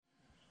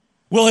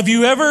Well, have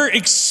you ever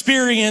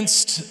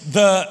experienced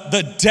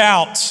the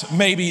doubt,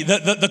 maybe,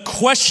 the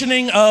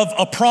questioning of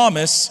a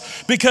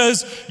promise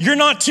because you're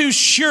not too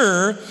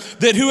sure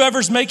that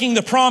whoever's making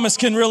the promise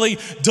can really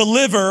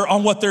deliver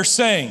on what they're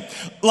saying?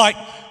 Like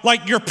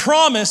you're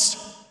promised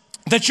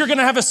that you're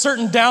gonna have a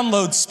certain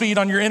download speed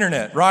on your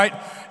internet, right?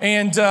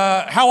 And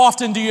how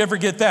often do you ever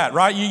get that,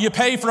 right? You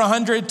pay for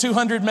 100,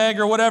 200 meg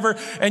or whatever,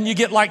 and you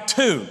get like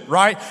 2,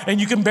 right?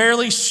 And you can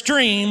barely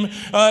stream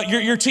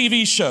your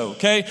TV show,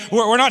 okay?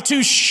 We're not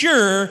too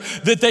sure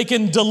that they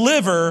can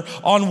deliver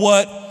on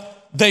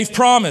what they've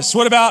promised.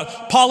 What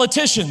about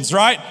politicians,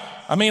 right?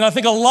 I mean, I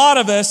think a lot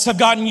of us have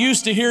gotten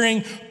used to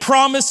hearing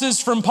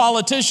promises from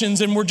politicians,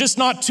 and we're just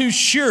not too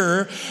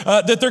sure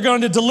that they're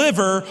going to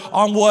deliver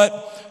on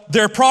what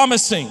they're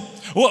promising.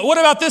 What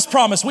about this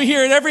promise? We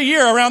hear it every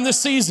year around this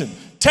season.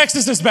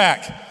 Texas is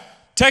back.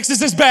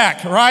 Texas is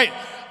back, right?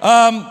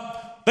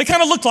 They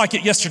kind of looked like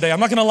it yesterday. I'm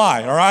not going to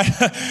lie, all right?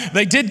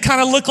 They did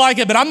kind of look like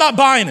it, but I'm not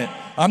buying it.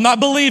 I'm not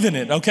believing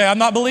it, okay? I'm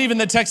not believing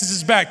that Texas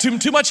is back.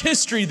 Too much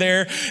history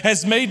there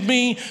has made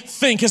me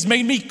think, has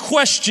made me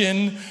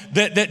question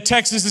that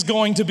Texas is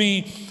going to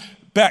be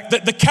back.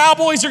 The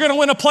Cowboys are going to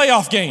win a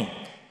playoff game,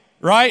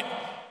 right?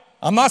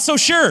 I'm not so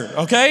sure,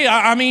 okay?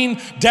 I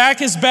mean,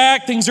 Dak is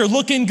back. Things are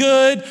looking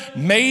good.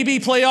 Maybe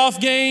playoff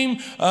game,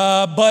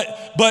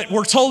 but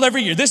we're told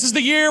every year, this is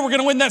the year we're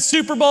going to win that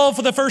Super Bowl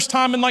for the first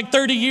time in like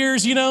 30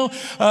 years, you know?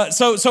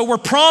 So we're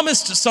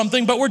promised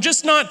something, but we're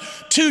just not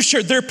too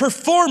sure. Their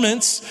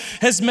performance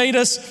has made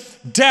us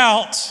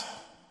doubt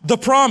the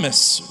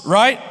promise,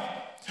 right?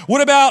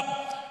 What about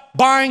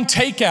buying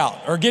takeout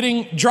or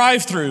getting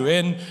drive-through,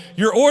 and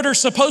your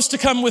order's supposed to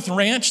come with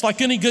ranch?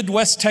 Like any good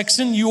West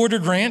Texan, you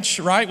ordered ranch,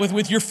 right,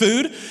 with your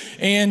food,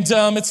 and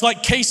it's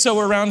like queso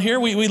around here.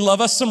 We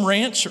love us some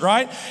ranch,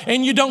 right?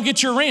 And you don't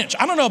get your ranch.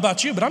 I don't know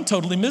about you, but I'm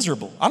totally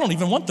miserable. I don't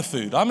even want the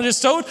food. I'm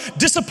just so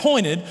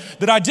disappointed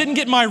that I didn't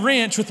get my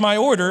ranch with my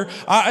order.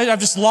 I've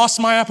just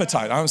lost my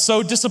appetite. I'm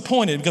so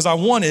disappointed because I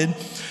wanted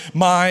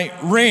my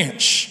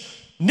ranch.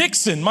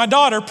 Nixon, my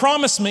daughter,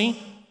 promised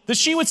me that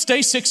she would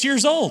stay 6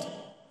 years old.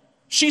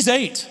 She's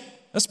 8.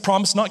 That's a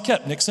promise not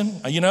kept,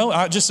 Nixon. You know,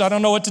 I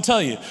don't know what to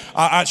tell you.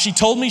 She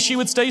told me she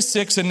would stay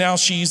 6, and now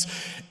she's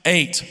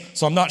 8.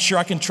 So I'm not sure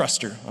I can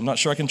trust her. I'm not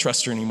sure I can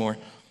trust her anymore,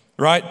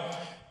 right?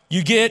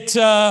 You get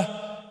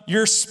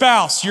your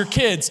spouse, your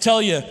kids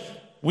tell you,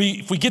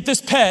 if we get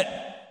this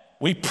pet,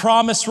 we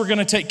promise we're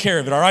gonna take care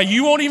of it, all right?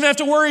 You won't even have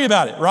to worry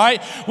about it,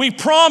 right? We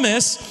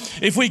promise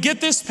if we get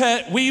this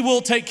pet, we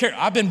will take care.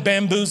 I've been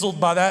bamboozled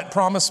by that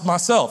promise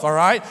myself, all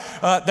right?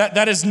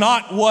 That is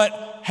not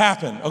what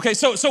happen. Okay,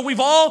 so we've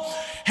all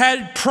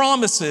had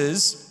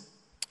promises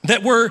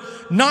that we're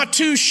not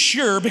too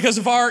sure because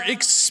of our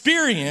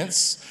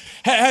experience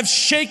have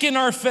shaken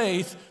our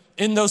faith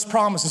in those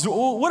promises.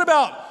 What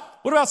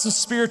about some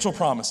spiritual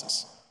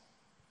promises?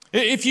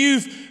 If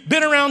you've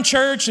been around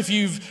church, if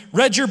you've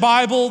read your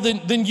Bible,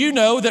 then you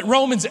know that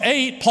Romans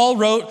 8, Paul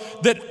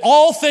wrote that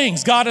all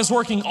things, God is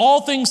working all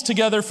things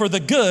together for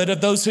the good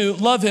of those who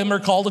love him or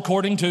called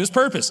according to his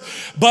purpose.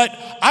 But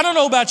I don't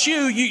know about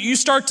you, you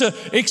start to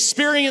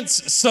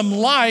experience some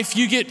life,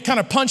 you get kind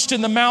of punched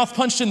in the mouth,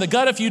 punched in the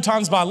gut a few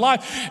times by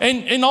life,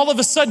 and all of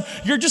a sudden,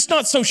 you're just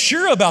not so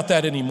sure about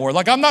that anymore.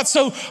 Like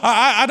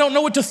I don't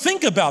know what to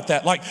think about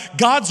that. Like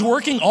God's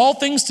working all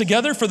things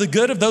together for the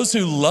good of those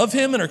who love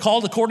him and are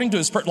called according to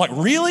his purpose. Like,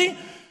 really?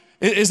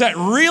 Is that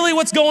really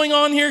what's going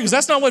on here? Because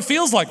that's not what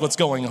feels like what's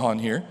going on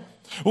here.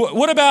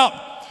 What about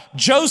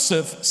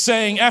Joseph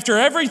saying, after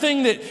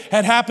everything that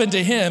had happened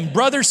to him,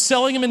 brothers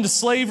selling him into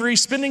slavery,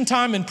 spending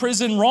time in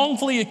prison,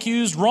 wrongfully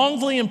accused,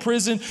 wrongfully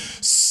imprisoned,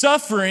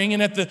 suffering,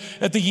 and at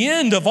the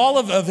end of all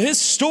of his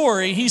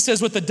story, he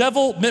says, what the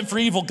devil meant for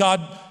evil,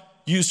 God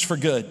used for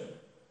good.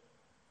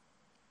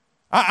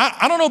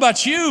 I don't know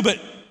about you, but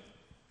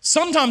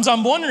sometimes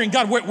I'm wondering,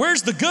 God,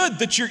 where's the good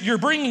that you're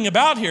bringing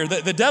about here?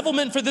 The devil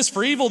meant for this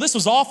for evil. This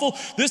was awful.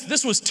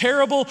 This was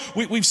terrible.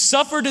 We've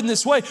suffered in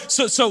this way.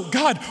 So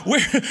God,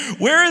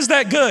 where is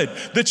that good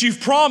that you've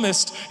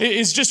promised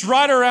is just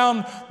right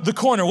around the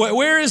corner?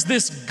 Where is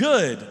this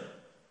good,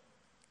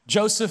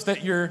 Joseph,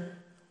 that you're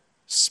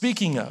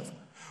speaking of?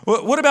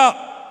 What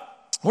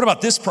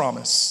about this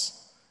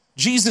promise?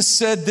 Jesus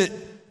said that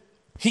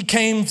he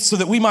came so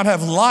that we might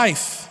have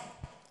life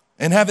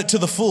and have it to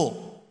the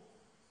full.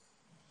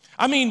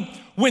 I mean,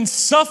 when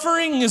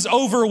suffering is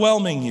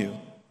overwhelming you,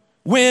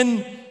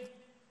 when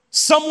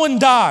someone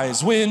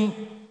dies, when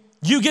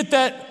you get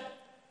that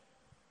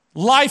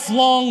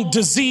lifelong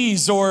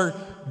disease or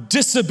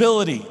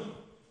disability,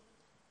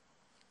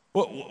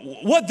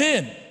 what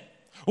then?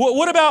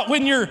 What about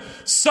when you're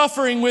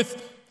suffering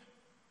with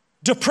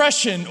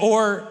depression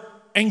or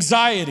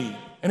anxiety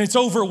and it's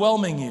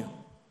overwhelming you?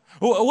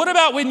 What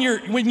about when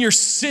your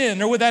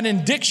sin or when that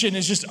addiction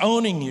is just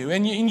owning you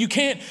and you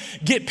can't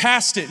get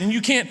past it and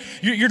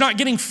you're not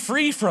getting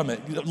free from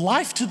it?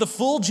 Life to the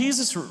full,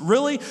 Jesus,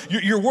 really?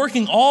 You're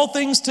working all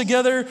things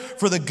together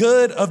for the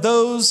good of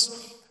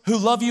those who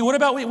love you. What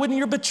about when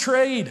you're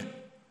betrayed?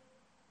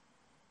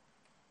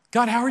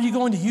 God, how are you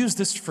going to use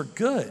this for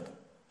good?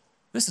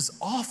 This is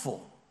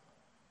awful.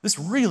 This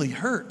really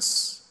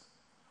hurts.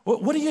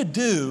 What do you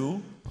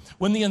do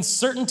when the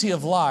uncertainty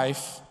of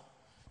life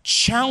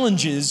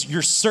challenges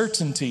your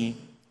certainty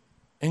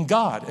in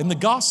God, in the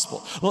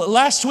gospel?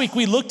 Last week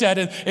we looked at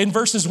it in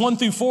verses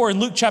 1-4 in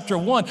Luke chapter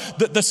 1,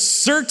 the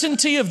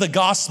certainty of the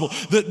gospel,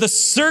 the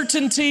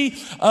certainty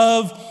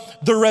of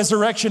the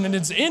resurrection. And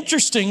it's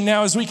interesting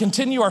now as we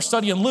continue our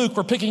study in Luke,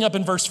 we're picking up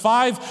in verse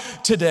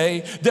 5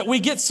 today, that we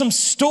get some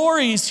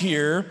stories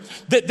here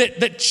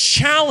that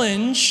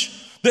challenge,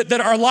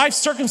 that our life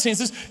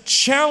circumstances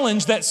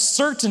challenge that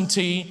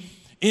certainty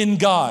in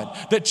God,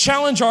 that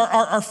challenge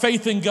our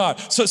faith in God.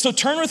 So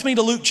turn with me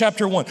to Luke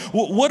chapter 1.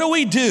 What do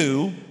we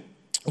do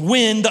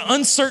when the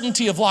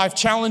uncertainty of life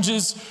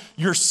challenges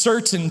your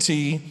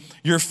certainty,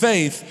 your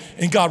faith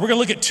in God? We're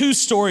gonna look at two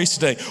stories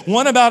today.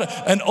 One about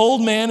an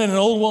old man and an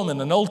old woman,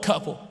 an old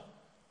couple,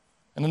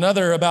 and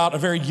another about a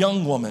very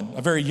young woman,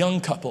 a very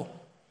young couple,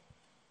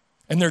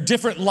 and their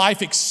different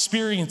life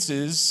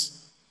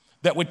experiences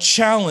that would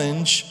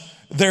challenge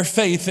their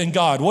faith in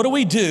God. What do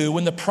we do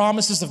when the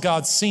promises of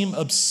God seem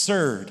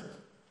absurd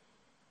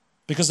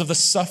because of the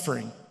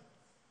suffering,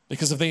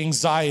 because of the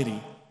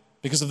anxiety,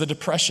 because of the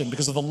depression,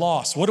 because of the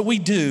loss? What do we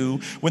do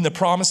when the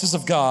promises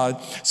of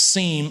God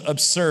seem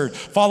absurd?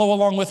 Follow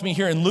along with me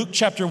here in Luke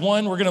chapter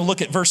 1. We're gonna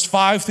look at verse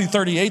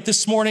 5-38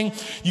 this morning.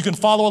 You can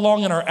follow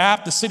along in our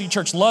app, the City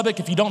Church Lubbock.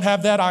 If you don't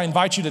have that, I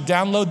invite you to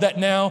download that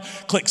now.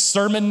 Click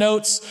sermon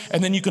notes,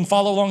 and then you can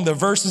follow along. The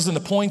verses and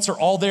the points are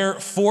all there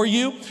for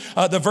you.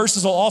 The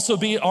verses will also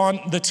be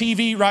on the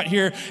TV right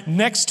here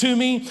next to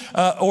me,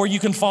 or you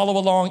can follow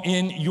along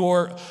in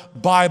your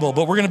Bible.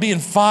 But we're gonna be in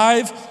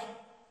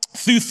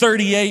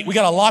 5-38. We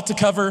got a lot to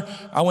cover.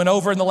 I went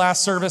over in the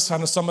last service. I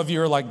know some of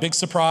you are like, big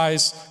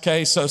surprise.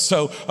 Okay,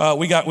 so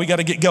we got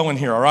to get going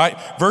here, all right?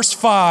 Verse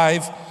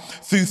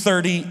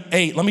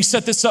 5-38. Let me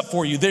set this up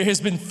for you. There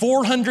has been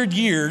 400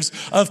 years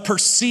of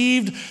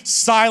perceived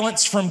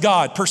silence from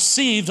God,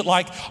 perceived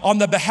like on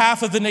the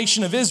behalf of the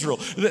nation of Israel.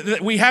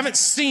 We haven't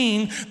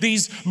seen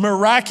these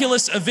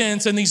miraculous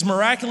events and these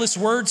miraculous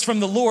words from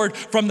the Lord,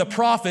 from the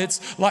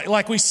prophets,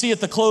 like we see at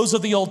the close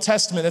of the Old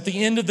Testament, at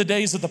the end of the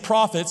days of the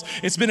prophets.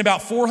 It's been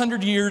about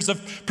 400 years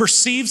of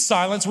perceived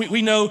silence.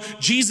 We know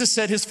Jesus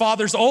said his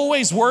Father's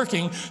always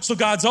working, so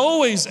God's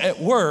always at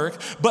work,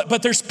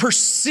 but there's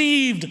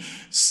perceived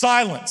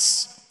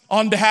silence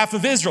on behalf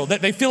of Israel,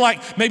 that they feel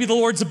like maybe the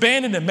Lord's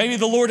abandoned them. Maybe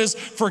the Lord has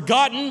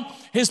forgotten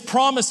his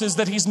promises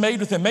that he's made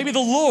with them. Maybe the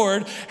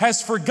Lord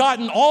has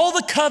forgotten all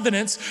the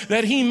covenants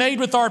that he made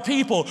with our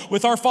people,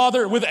 with our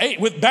father, with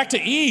back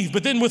to Eve,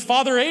 but then with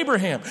Father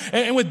Abraham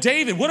and with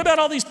David. What about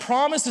all these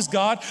promises,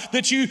 God,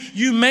 that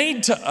you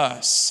made to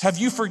us? Have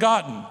you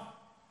forgotten?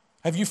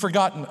 Have you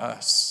forgotten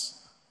us?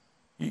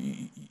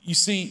 You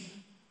see,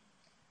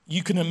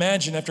 you can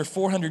imagine after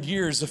 400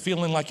 years of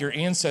feeling like your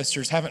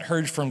ancestors haven't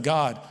heard from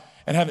God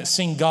and haven't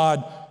seen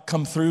God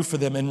come through for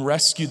them and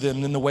rescue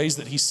them in the ways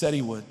that he said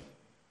he would,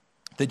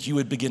 that you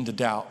would begin to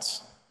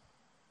doubt.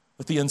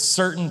 That the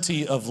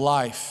uncertainty of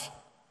life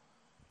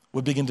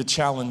would begin to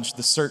challenge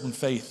the certain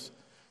faith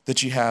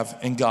that you have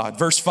in God.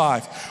 Verse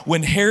 5,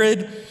 when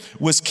Herod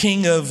was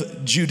king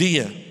of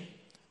Judea,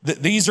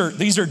 these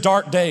are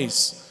dark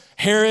days.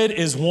 Herod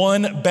is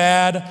one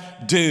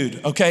bad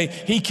dude, okay?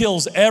 He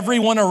kills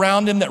everyone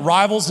around him that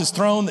rivals his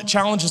throne, that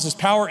challenges his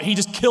power. He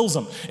just kills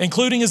them,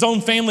 including his own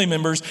family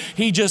members.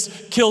 He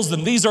just kills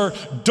them. These are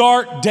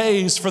dark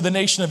days for the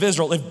nation of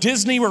Israel. If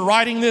Disney were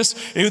writing this,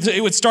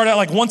 it would start out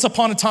like, once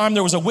upon a time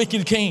there was a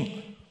wicked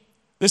king.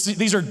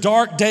 These are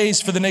dark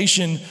days for the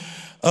nation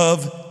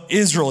of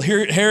Israel.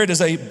 Herod is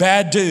a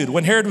bad dude.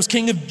 When Herod was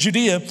king of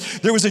Judea,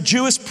 there was a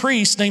Jewish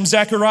priest named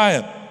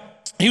Zechariah.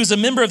 He was a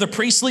member of the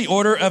priestly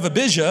order of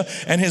Abijah,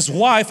 and his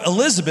wife,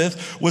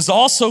 Elizabeth, was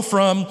also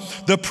from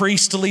the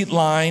priestly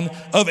line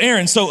of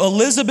Aaron. So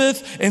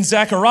Elizabeth and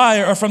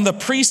Zechariah are from the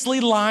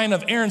priestly line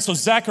of Aaron. So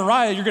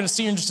Zechariah, you're going to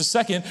see in just a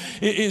second,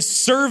 is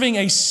serving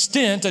a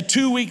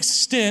 2-week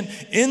stint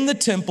in the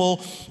temple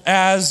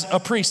as a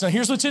priest. Now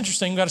here's what's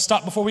interesting. We've got to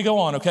stop before we go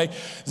on, okay?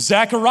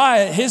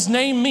 Zechariah, his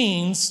name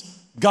means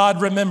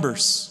God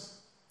remembers.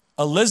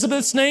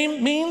 Elizabeth's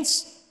name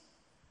means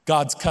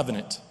God's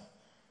covenant.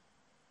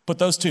 Put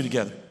those two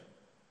together.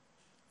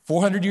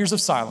 400 years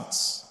of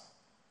silence.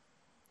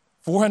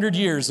 400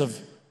 years of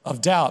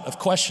doubt, of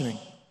questioning.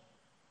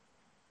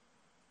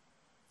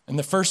 And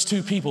the first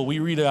two people we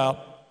read about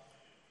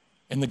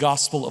in the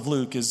Gospel of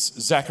Luke is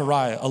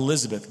Zechariah,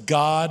 Elizabeth.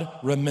 God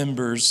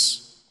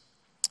remembers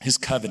his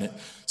covenant.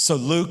 So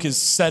Luke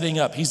is setting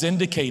up, he's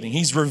indicating,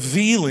 he's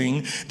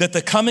revealing that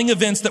the coming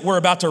events that we're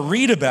about to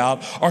read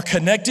about are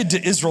connected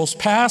to Israel's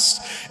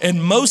past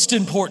and most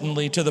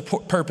importantly to the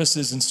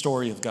purposes and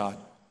story of God.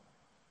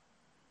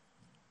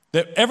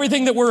 That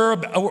everything that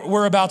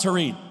we're about to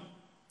read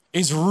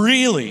is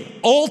really,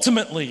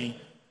 ultimately,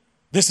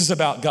 this is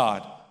about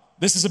God.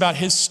 This is about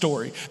his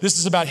story. This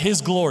is about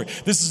his glory.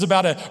 This is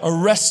about a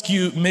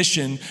rescue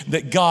mission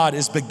that God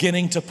is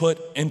beginning to put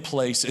in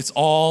place. It's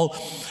all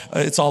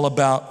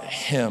about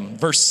him.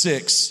 Verse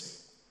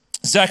 6,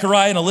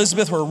 Zechariah and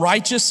Elizabeth were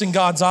righteous in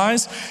God's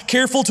eyes,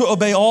 careful to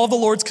obey all the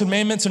Lord's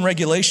commandments and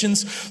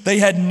regulations. They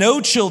had no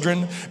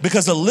children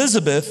because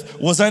Elizabeth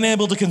was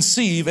unable to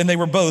conceive, and they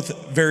were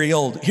both very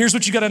old. Here's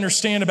what you got to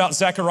understand about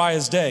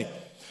Zechariah's day.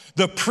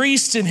 The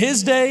priests in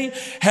his day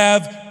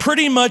have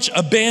pretty much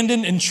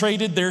abandoned and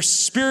traded their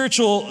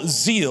spiritual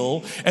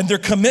zeal and their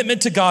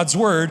commitment to God's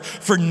word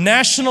for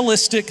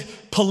nationalistic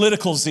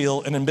political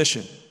zeal and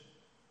ambition.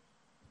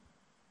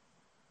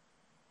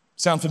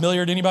 Sound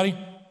familiar to anybody?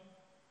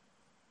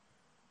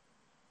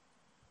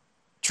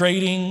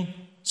 Trading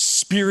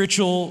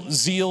spiritual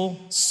zeal,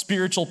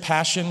 spiritual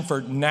passion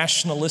for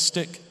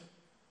nationalistic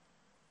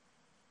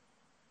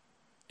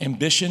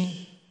ambition,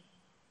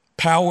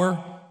 power,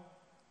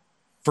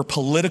 for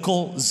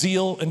political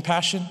zeal and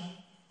passion.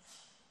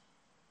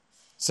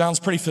 Sounds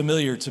pretty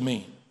familiar to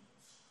me.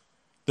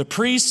 The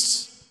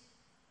priests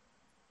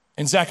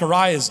in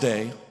Zechariah's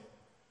day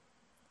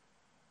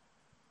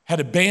had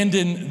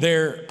abandoned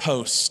their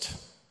post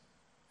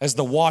as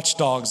the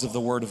watchdogs of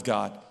the Word of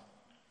God.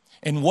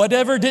 And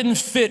whatever didn't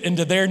fit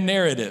into their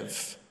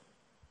narrative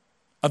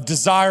of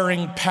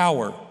desiring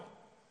power,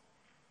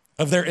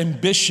 of their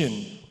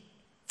ambition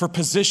for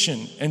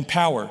position and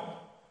power,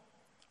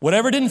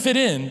 whatever didn't fit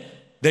in,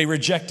 they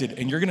rejected.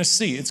 And you're going to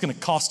see it's going to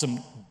cost them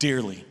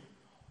dearly.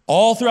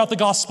 All throughout the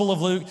Gospel of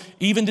Luke,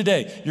 even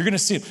today, you're going to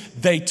see it.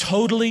 They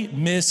totally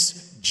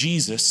miss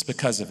Jesus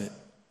because of it.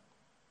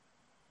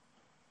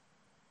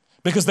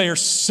 Because they are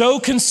so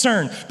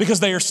concerned, because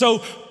they are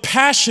so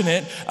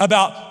passionate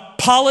about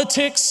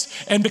politics,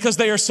 and because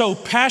they are so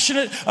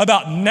passionate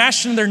about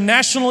their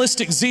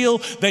nationalistic zeal,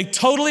 they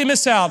totally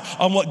miss out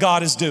on what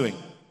God is doing.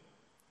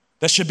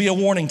 That should be a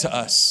warning to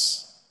us.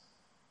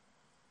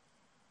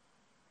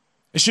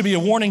 It should be a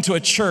warning to a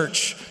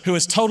church who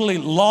has totally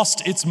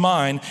lost its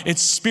mind,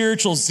 its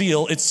spiritual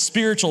zeal, its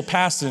spiritual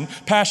passion,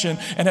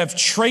 and have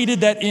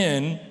traded that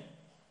in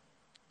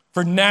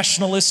for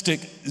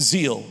nationalistic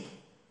zeal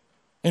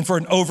and for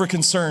an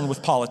over-concern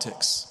with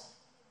politics.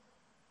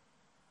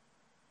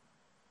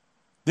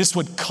 This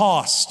would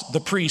cost the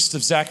priests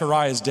of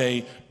Zechariah's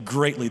day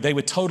greatly. They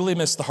would totally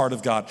miss the heart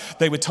of God.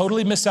 They would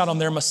totally miss out on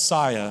their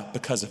Messiah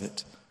because of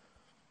it.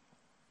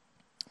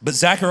 But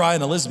Zechariah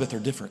and Elizabeth are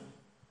different.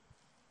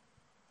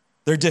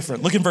 They're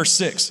different. Look in verse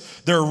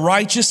 6. They're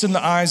righteous in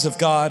the eyes of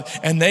God,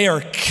 and they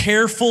are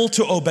careful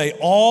to obey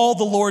all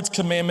the Lord's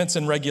commandments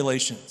and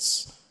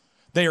regulations.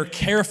 They are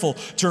careful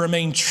to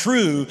remain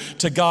true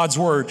to God's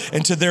word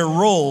and to their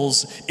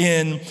roles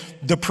in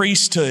the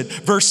priesthood.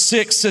 Verse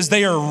 6 says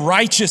they are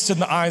righteous in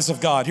the eyes of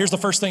God. Here's the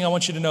first thing I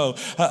want you to know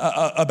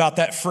about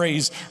that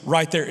phrase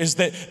right there is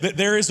that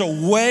there is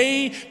a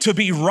way to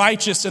be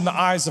righteous in the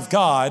eyes of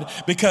God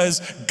because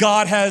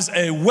God has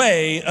a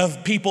way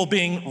of people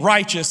being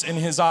righteous in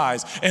his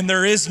eyes, and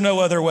there is no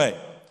other way.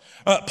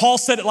 Paul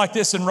said it like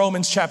this in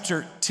Romans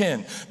chapter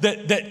 10,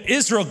 that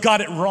Israel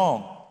got it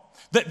wrong.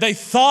 That they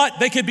thought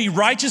they could be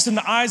righteous in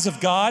the eyes of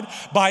God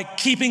by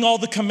keeping all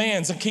the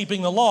commands and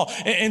keeping the law.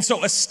 And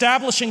so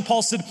establishing,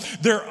 Paul said,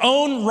 their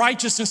own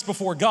righteousness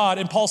before God.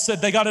 And Paul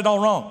said they got it all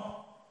wrong.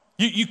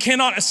 You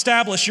cannot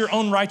establish your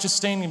own righteous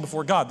standing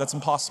before God. That's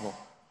impossible.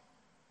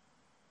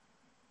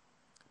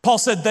 Paul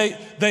said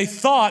they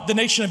thought, the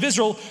nation of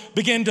Israel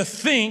began to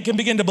think and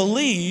began to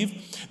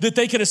believe that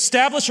they could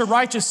establish a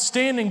righteous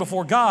standing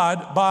before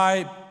God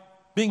by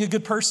being a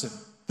good person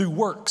through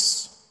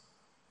works.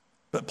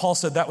 But Paul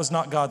said that was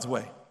not God's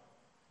way.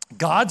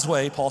 God's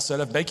way, Paul said,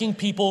 of making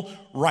people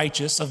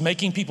righteous, of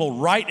making people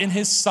right in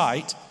his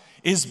sight,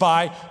 is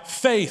by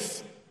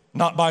faith,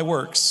 not by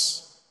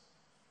works.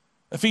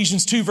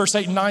 Ephesians 2, verse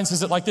 8 and 9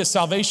 says it like this: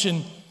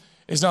 salvation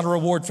is not a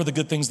reward for the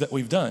good things that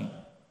we've done.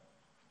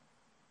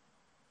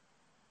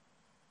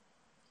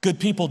 Good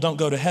people don't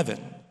go to heaven.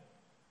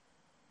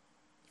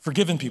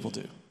 Forgiven people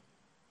do.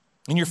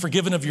 And you're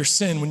forgiven of your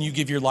sin when you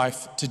give your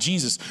life to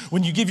Jesus.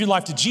 When you give your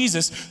life to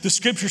Jesus, the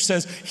scripture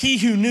says, he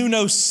who knew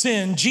no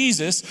sin,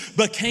 Jesus,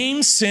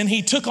 became sin.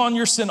 He took on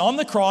your sin on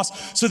the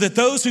cross so that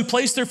those who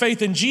place their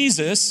faith in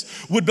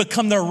Jesus would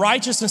become the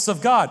righteousness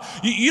of God.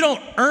 You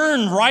don't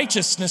earn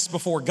righteousness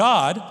before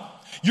God.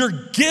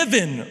 You're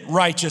given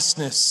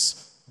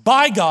righteousness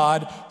by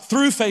God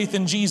through faith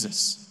in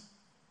Jesus.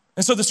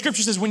 And so the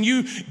scripture says when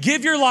you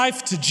give your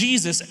life to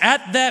Jesus,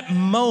 at that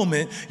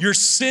moment, your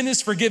sin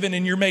is forgiven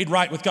and you're made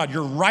right with God.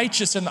 You're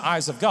righteous in the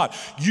eyes of God.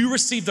 You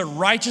receive the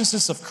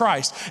righteousness of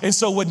Christ. And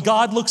so when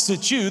God looks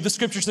at you, the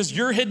scripture says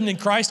you're hidden in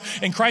Christ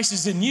and Christ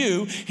is in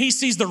you. He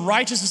sees the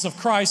righteousness of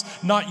Christ,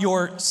 not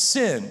your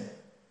sin.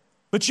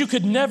 But you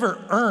could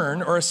never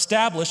earn or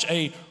establish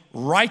a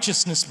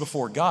righteousness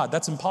before God.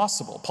 That's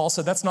impossible. Paul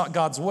said that's not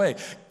God's way.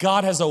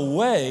 God has a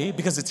way,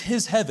 because it's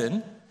his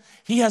heaven.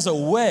 He has a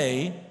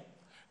way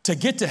to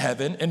get to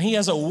heaven, and he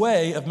has a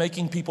way of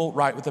making people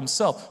right with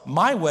himself.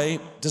 My way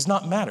does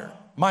not matter.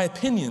 My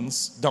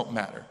opinions don't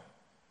matter.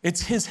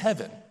 It's his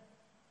heaven.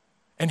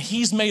 And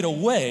he's made a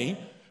way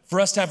for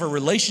us to have a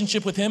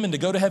relationship with him and to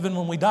go to heaven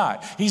when we die.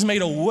 He's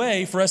made a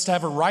way for us to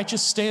have a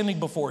righteous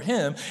standing before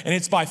him, and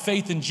it's by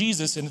faith in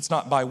Jesus and it's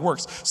not by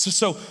works.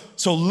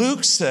 So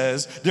Luke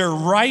says they're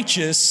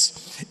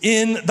righteous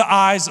in the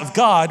eyes of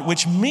God,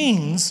 which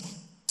means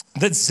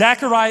that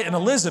Zechariah and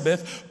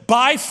Elizabeth,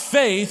 by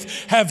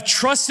faith, have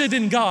trusted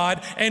in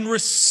God and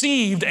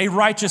received a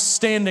righteous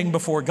standing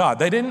before God.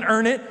 They didn't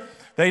earn it.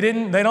 They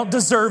don't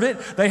deserve it.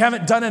 They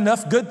haven't done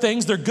enough good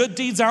things. Their good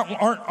deeds aren't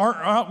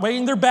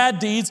outweighing their bad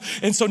deeds.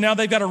 And so now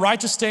they've got a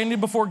righteous standing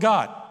before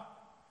God.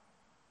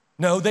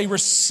 No, they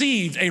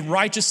received a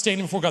righteous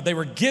standing before God. They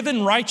were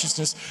given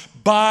righteousness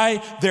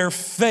by their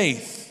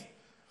faith.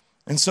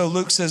 And so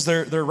Luke says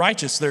they're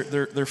righteous.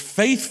 They're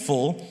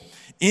faithful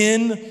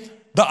in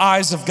the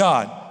eyes of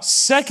God.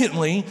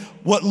 Secondly,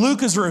 what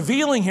Luke is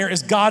revealing here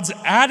is God's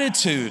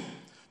attitude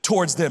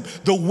towards them,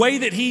 the way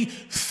that he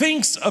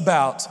thinks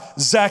about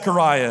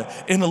Zechariah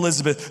and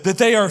Elizabeth, that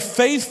they are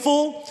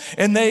faithful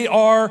and they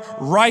are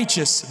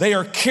righteous. They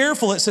are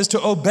careful, it says,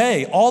 to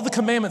obey all the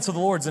commandments of the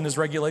Lord and his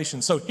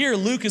regulations. So here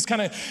Luke is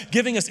kind of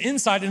giving us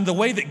insight into the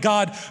way that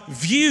God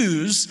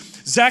views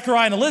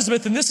Zechariah and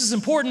Elizabeth, and this is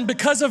important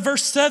because of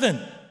verse 7.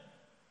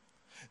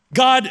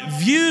 God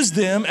views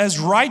them as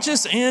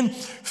righteous and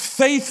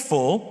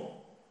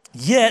faithful,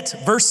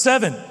 yet, verse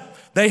 7,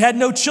 they had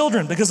no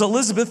children because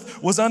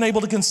Elizabeth was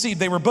unable to conceive.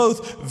 They were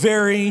both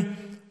very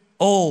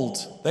old.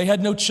 They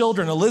had no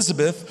children.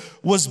 Elizabeth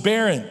was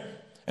barren.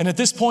 And at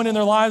this point in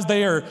their lives,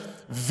 they are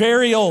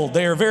very old.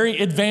 They are very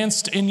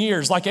advanced in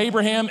years. Like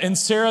Abraham and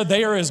Sarah,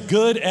 they are as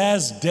good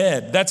as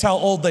dead. That's how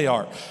old they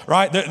are,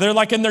 right? They're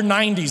like in their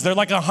 90s. They're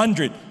like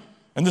 100.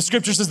 And the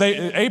scripture says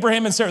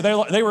Abraham and Sarah,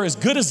 they were as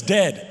good as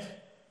dead.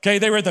 Okay,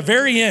 they were at the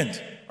very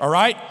end, all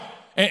right?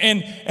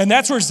 And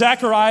that's where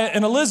Zechariah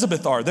and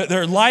Elizabeth are.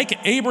 They're like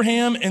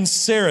Abraham and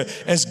Sarah,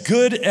 as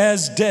good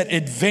as dead,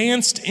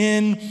 advanced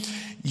in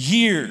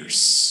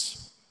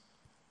years.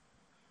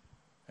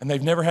 And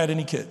they've never had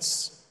any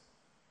kids.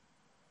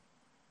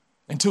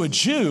 And to a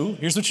Jew,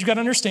 here's what you got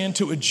to understand,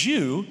 to a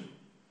Jew,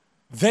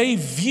 they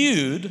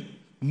viewed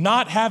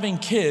not having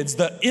kids,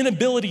 the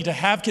inability to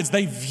have kids,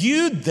 they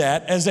viewed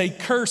that as a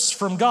curse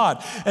from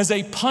God, as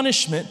a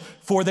punishment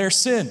for their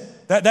sin.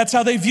 That's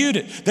how they viewed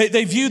it.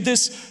 They viewed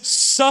this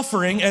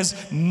suffering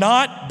as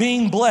not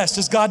being blessed,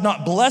 as God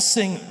not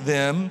blessing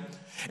them,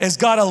 as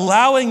God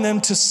allowing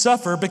them to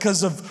suffer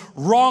because of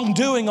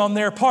wrongdoing on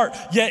their part.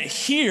 Yet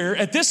here,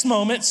 at this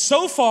moment,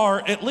 so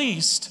far at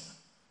least,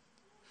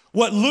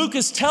 what Luke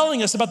is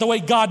telling us about the way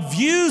God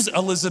views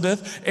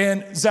Elizabeth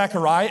and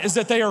Zechariah is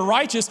that they are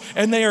righteous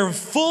and they are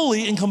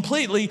fully and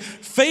completely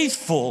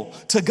faithful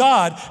to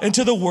God and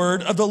to the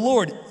word of the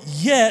Lord.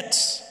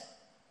 Yet,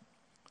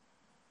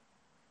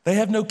 they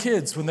have no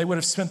kids when they would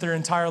have spent their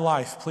entire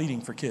life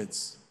pleading for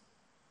kids.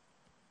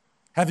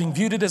 Having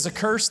viewed it as a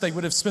curse, they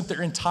would have spent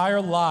their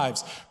entire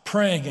lives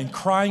praying and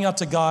crying out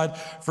to God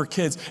for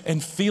kids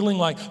and feeling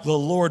like the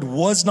Lord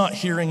was not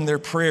hearing their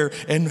prayer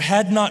and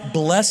had not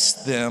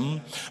blessed them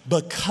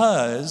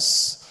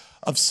because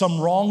of some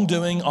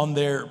wrongdoing on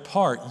their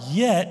part.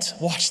 Yet,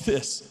 watch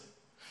this,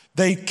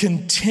 they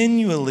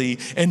continually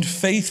and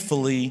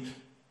faithfully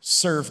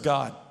serve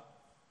God.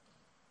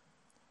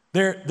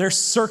 Their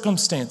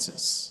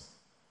circumstances,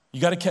 you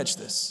got to catch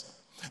this.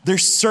 Their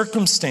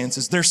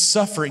circumstances, their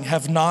suffering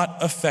have not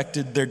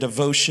affected their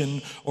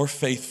devotion or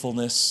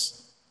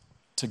faithfulness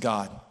to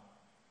God.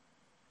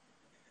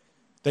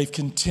 They've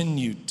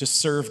continued to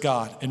serve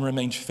God and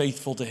remain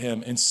faithful to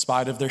him in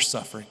spite of their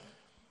suffering,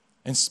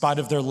 in spite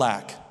of their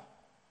lack,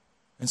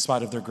 in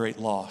spite of their great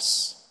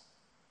loss.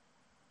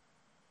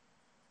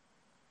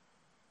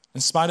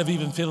 In spite of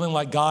even feeling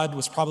like God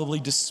was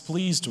probably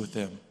displeased with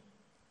them.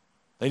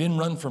 They didn't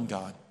run from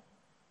God.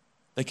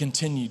 They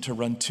continued to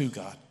run to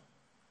God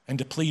and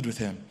to plead with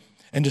him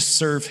and to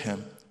serve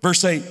him.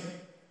 Verse 8,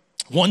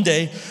 one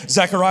day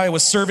Zechariah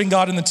was serving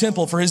God in the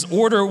temple, for his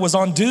order was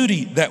on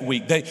duty that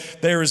week.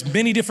 There was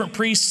many different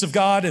priests of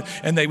God,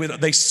 and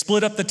they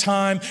split up the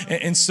time.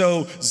 And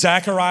so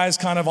Zechariah is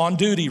kind of on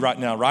duty right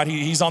now, right?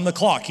 He's on the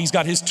clock. He's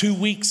got his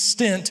 2-week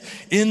stint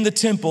in the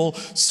temple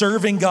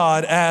serving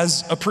God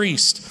as a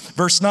priest.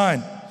 Verse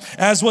 9.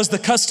 As was the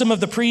custom of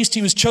the priest,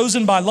 he was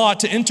chosen by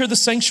lot to enter the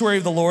sanctuary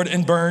of the Lord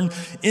and burn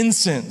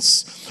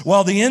incense.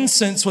 While the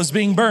incense was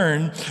being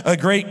burned, a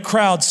great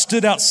crowd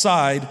stood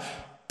outside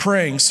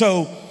praying.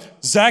 So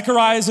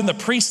Zechariah is in the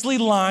priestly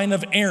line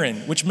of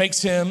Aaron, which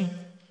makes him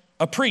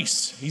a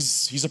priest.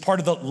 He's a part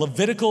of the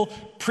Levitical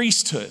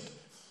priesthood.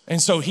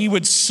 And so he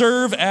would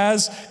serve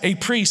as a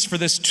priest for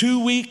this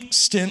 2-week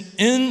stint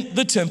in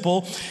the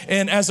temple.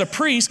 And as a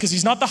priest, because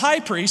he's not the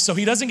high priest, so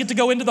he doesn't get to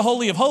go into the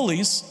Holy of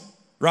Holies,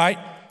 right?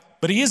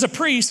 But he is a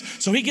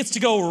priest, so he gets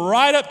to go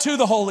right up to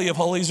the Holy of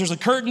Holies. There's a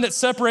curtain that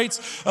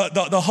separates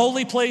the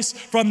holy place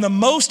from the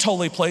most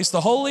holy place,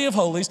 the Holy of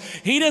Holies.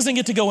 He doesn't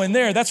get to go in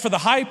there. That's for the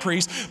high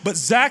priest. But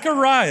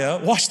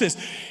Zechariah, watch this,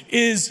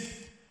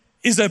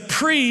 is a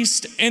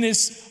priest and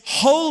is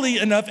holy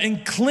enough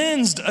and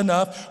cleansed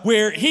enough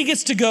where he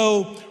gets to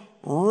go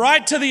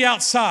right to the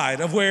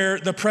outside of where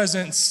the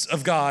presence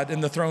of God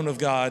and the throne of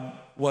God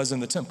was in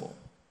the temple.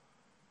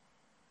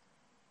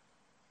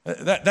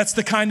 That's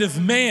the kind of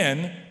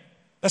man,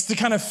 that's the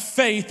kind of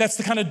faith, that's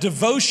the kind of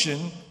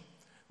devotion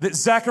that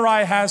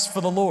Zechariah has for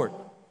the Lord.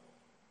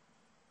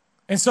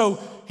 And so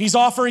he's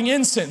offering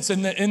incense,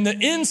 and the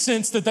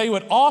incense that they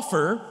would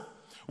offer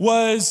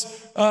was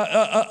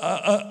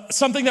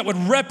something that would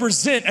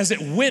represent, as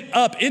it went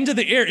up into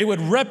the air, it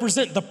would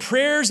represent the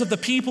prayers of the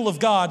people of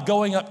God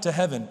going up to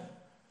heaven.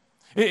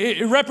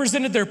 It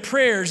represented their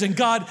prayers and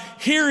God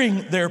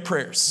hearing their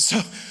prayers.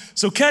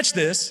 So catch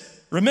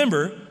this.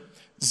 Remember,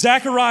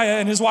 Zechariah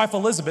and his wife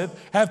Elizabeth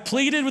have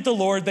pleaded with the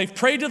Lord. They've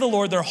prayed to the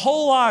Lord their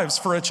whole lives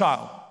for a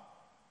child.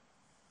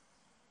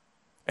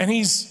 And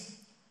he's,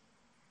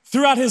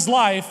 throughout his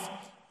life,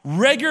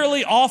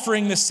 regularly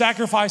offering this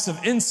sacrifice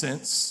of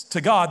incense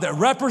to God that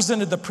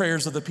represented the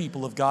prayers of the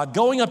people of God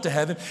going up to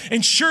heaven.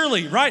 And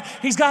surely, right,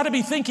 he's got to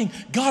be thinking,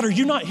 God, are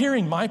you not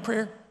hearing my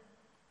prayer?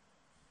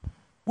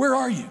 Where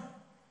are you?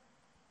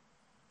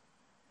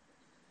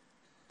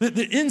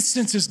 The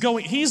incense is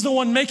going, he's the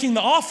one making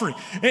the offering,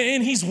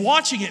 and he's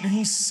watching it and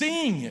he's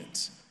seeing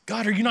it.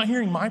 God, are you not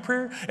hearing my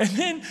prayer? And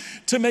then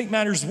to make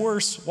matters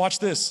worse, watch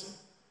this.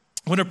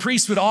 When a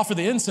priest would offer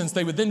the incense,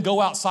 they would then go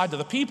outside to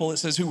the people, it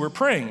says, who were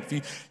praying.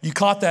 If you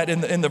caught that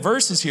in the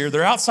verses here,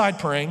 they're outside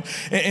praying.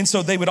 And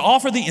so they would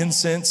offer the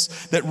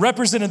incense that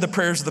represented the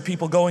prayers of the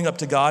people going up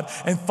to God.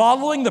 And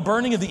following the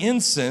burning of the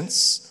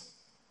incense,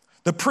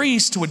 the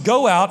priest would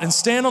go out and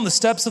stand on the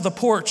steps of the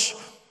porch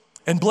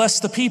and bless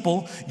the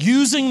people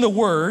using the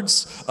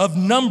words of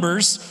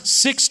Numbers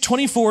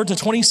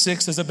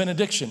 6:24-26 as a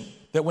benediction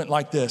that went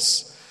like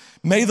this.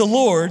 May the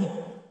Lord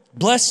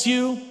bless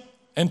you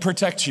and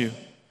protect you.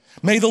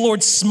 May the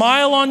Lord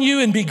smile on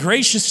you and be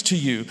gracious to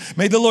you.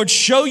 May the Lord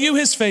show you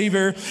his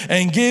favor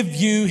and give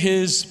you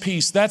his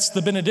peace. That's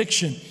the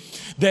benediction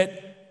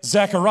that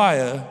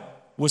Zechariah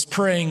was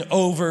praying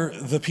over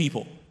the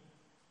people.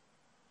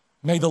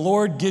 May the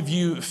Lord give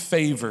you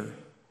favor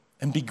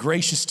and be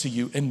gracious to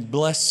you and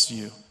bless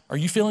you. Are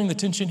you feeling the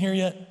tension here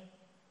yet?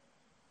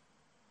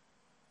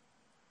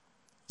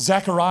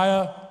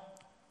 Zechariah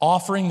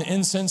offering the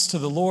incense to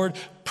the Lord,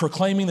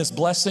 proclaiming this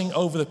blessing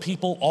over the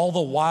people, all the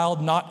while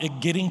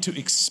not getting to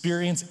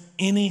experience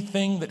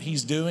anything that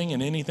he's doing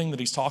and anything that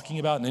he's talking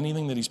about and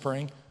anything that he's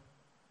praying.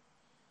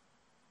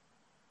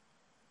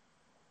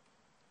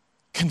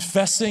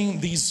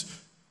 Confessing these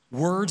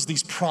words,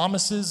 these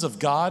promises of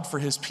God for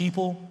his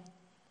people,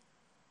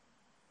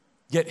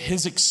 yet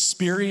his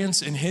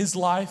experience in his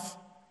life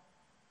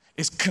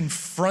is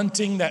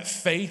confronting that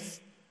faith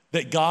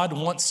that God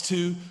wants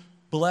to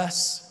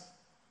bless,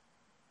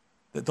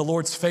 that the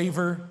Lord's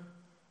favor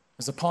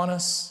is upon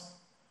us.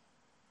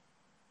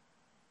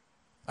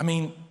 I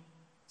mean,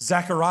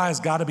 Zechariah's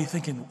got to be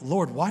thinking,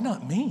 Lord, why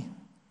not me?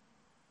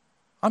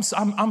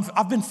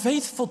 I've been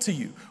faithful to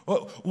you.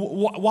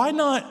 Why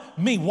not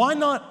me? Why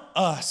not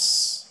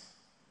us?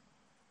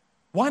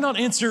 Why not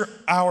answer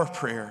our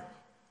prayer?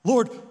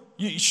 Lord,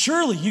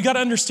 surely you got to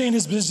understand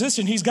his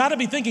position. He's got to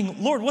be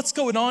thinking, Lord, what's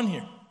going on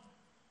here?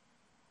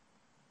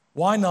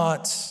 Why not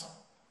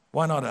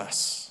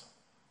us?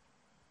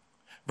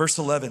 Verse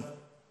 11.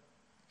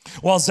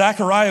 While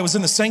Zechariah was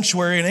in the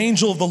sanctuary, an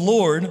angel of the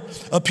Lord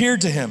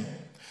appeared to him.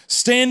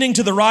 Standing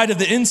to the right of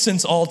the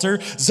incense altar,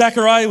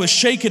 Zechariah was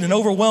shaken and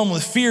overwhelmed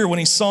with fear when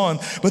he saw him.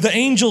 But the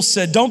angel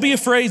said, don't be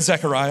afraid,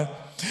 Zechariah.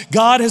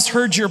 God has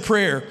heard your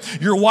prayer.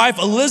 Your wife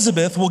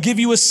Elizabeth will give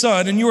you a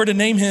son, and you are to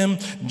name him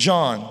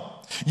John.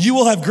 You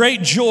will have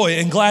great joy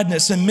and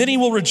gladness, and many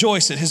will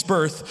rejoice at his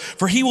birth,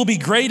 for he will be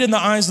great in the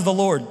eyes of the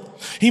Lord.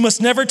 He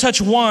must never touch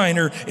wine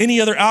or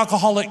any other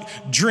alcoholic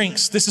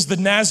drinks. This is the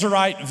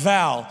Nazirite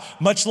vow.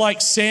 Much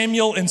like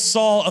Samuel and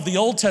Saul of the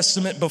Old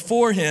Testament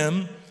before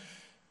him,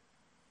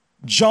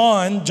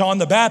 John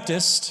the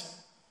Baptist,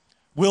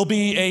 will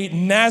be a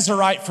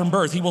Nazirite from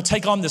birth. He will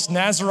take on this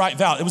Nazirite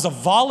vow. It was a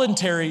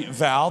voluntary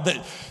vow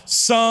that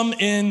some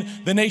in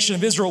the nation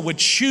of Israel would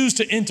choose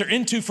to enter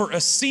into for a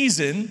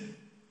season,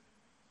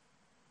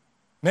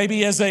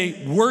 maybe as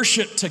a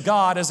worship to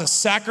God, as a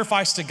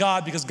sacrifice to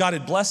God, because God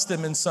had blessed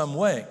them in some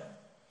way.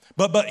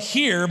 But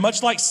here,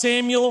 much like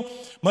Samuel,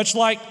 much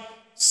like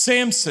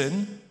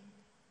Samson,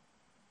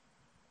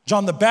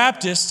 John the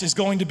Baptist is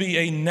going to be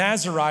a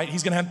Nazirite.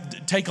 He's going to have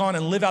to take on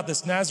and live out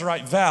this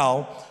Nazirite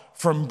vow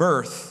from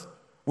birth,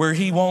 where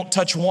he won't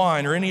touch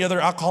wine or any other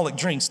alcoholic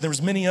drinks.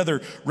 There's many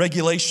other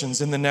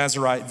regulations in the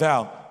Nazirite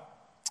vow.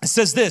 It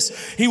says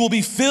this, he will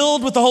be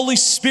filled with the Holy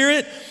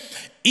Spirit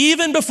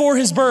even before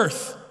his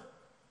birth.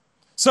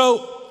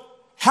 So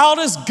how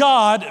does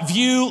God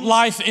view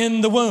life in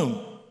the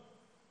womb?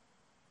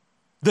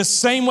 The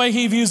same way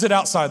he views it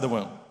outside the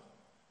womb.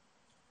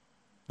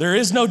 There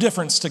is no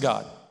difference to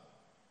God.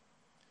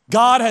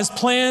 God has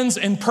plans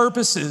and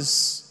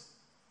purposes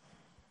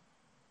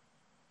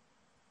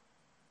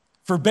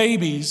for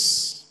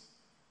babies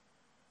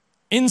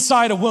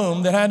inside a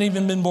womb that hadn't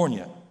even been born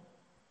yet.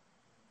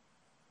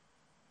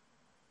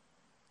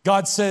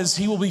 God says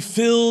he will be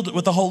filled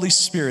with the Holy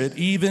Spirit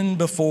even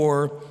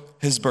before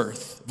his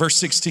birth. Verse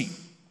 16,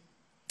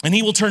 and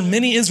he will turn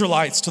many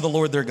Israelites to the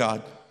Lord their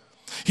God.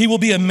 He will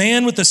be a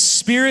man with the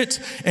spirit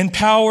and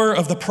power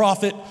of the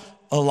prophet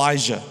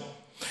Elijah.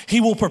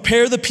 He will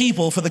prepare the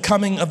people for the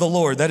coming of the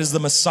Lord. That is the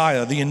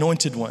Messiah, the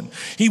anointed one.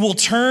 He will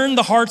turn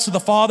the hearts of the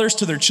fathers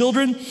to their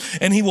children,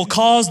 and he will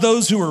cause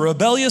those who are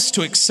rebellious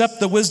to accept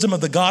the wisdom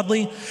of the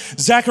godly.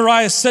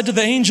 Zacharias said to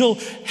the angel,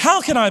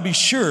 how can I be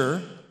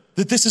sure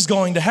that this is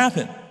going to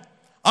happen?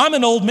 I'm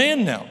an old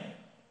man now,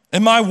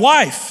 and my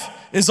wife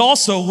is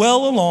also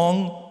well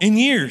along in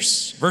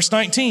years. Verse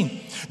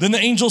 19, then the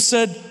angel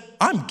said,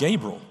 I'm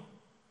Gabriel.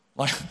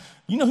 Like,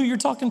 you know who you're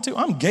talking to?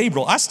 I'm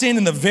Gabriel. I stand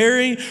in the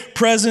very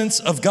presence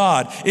of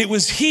God. It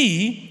was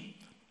he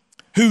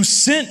who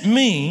sent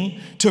me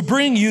to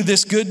bring you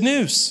this good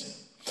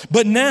news.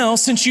 But now,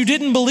 since you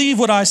didn't believe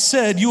what I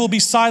said, you will be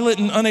silent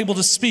and unable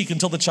to speak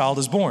until the child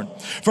is born.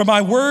 For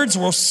my words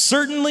will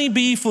certainly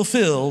be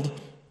fulfilled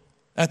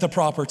at the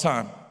proper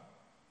time.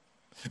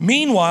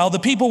 Meanwhile, the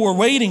people were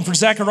waiting for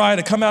Zechariah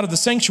to come out of the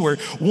sanctuary,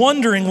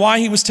 wondering why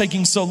he was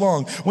taking so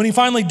long. When he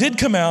finally did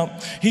come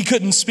out, he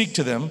couldn't speak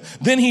to them.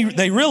 Then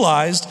they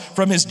realized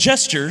from his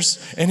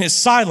gestures and his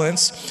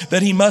silence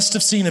that he must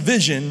have seen a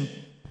vision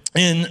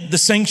in the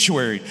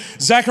sanctuary.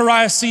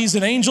 Zechariah sees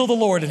an angel of the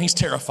Lord and he's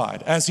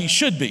terrified, as he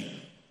should be.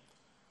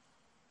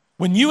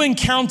 When you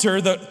encounter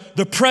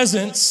the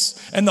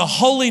presence and the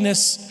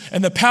holiness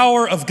and the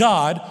power of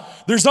God,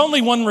 there's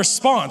only one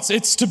response.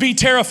 It's to be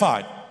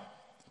terrified.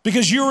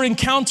 Because you're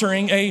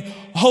encountering a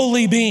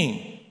holy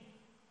being.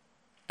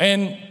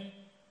 And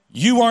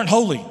you aren't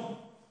holy.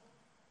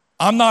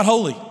 I'm not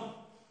holy.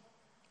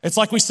 It's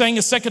like we sang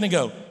a second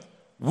ago.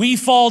 We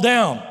fall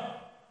down.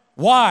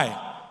 Why?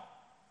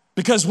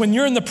 Because when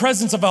you're in the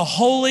presence of a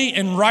holy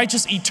and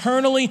righteous,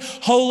 eternally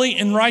holy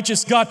and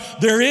righteous God,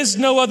 there is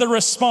no other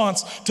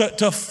response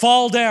to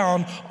fall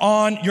down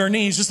on your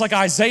knees. Just like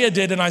Isaiah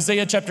did in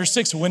Isaiah chapter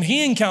 6. When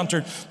he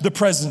encountered the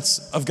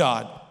presence of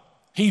God,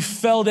 he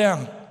fell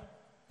down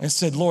and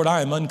said, Lord,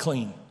 I am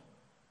unclean.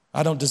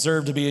 I don't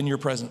deserve to be in your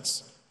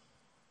presence.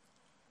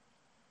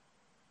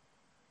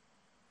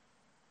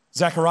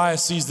 Zechariah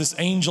sees this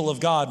angel of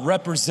God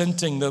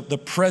representing the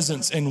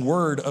presence and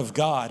word of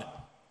God.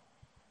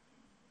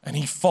 And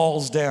he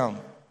falls down.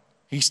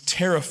 He's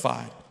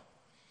terrified.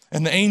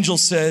 And the angel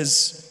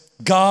says,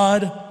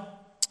 God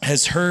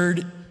has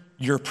heard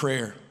your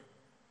prayer.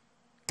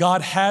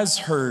 God has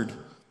heard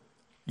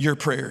your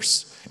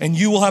prayers. And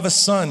you will have a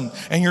son,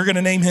 and you're going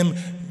to name him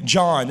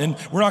John. And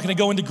we're not going to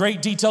go into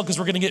great detail because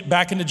we're going to get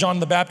back into John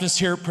the Baptist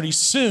here pretty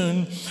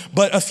soon.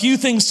 But a few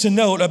things to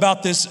note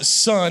about this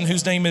son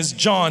whose name is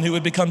John, who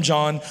would become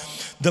John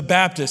the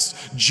Baptist.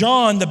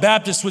 John the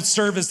Baptist would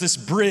serve as this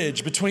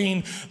bridge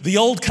between the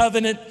old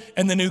covenant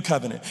and the new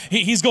covenant.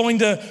 He's going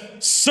to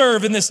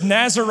serve in this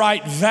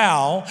Nazirite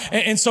vow.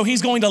 And so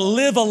he's going to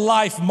live a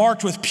life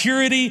marked with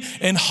purity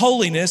and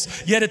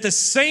holiness. Yet at the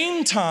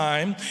same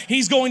time,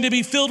 he's going to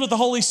be filled with the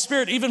Holy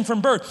Spirit even from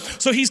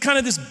birth. So he's kind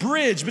of this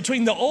bridge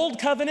between the old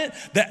covenant,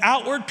 the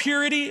outward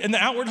purity and the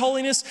outward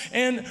holiness,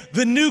 and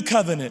the new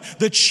covenant,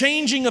 the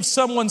changing of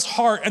someone's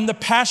heart and the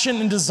passion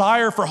and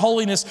desire for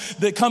holiness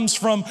that comes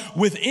from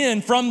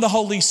within, from the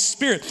Holy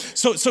Spirit.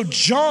 So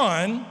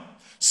John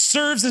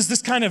serves as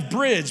this kind of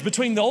bridge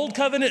between the old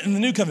covenant and the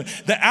new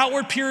covenant, the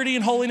outward purity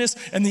and holiness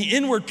and the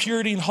inward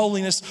purity and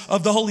holiness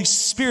of the Holy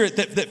Spirit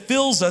that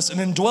fills us and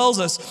indwells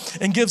us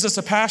and gives us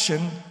a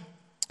passion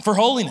for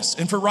holiness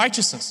and for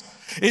righteousness.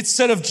 It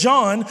said of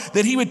John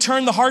that he would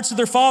turn the hearts of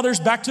their fathers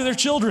back to their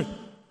children.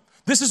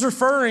 This is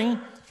referring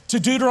to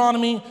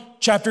Deuteronomy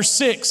chapter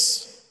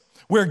 6,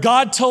 where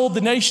God told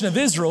the nation of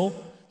Israel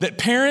that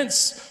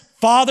parents,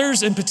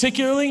 fathers in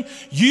particularly,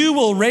 you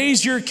will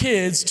raise your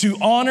kids to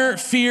honor,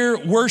 fear,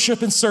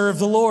 worship, and serve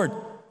the Lord.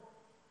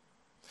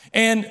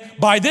 And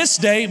by this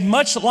day,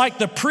 much like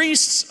the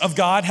priests of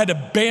God had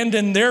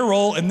abandoned their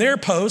role and their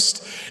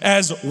post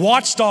as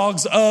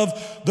watchdogs of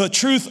the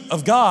truth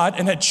of God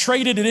and had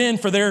traded it in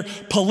for their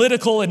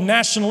political and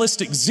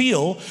nationalistic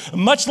zeal,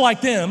 much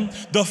like them,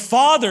 the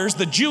fathers,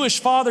 the Jewish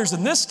fathers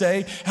in this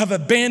day, have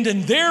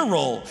abandoned their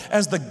role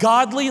as the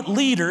godly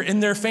leader in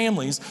their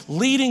families,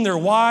 leading their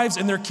wives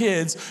and their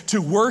kids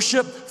to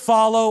worship,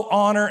 follow,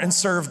 honor, and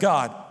serve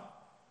God.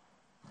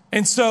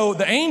 And so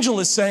the angel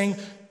is saying,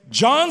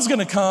 John's going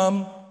to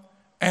come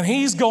and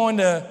he's going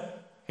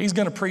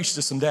to preach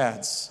to some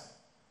dads.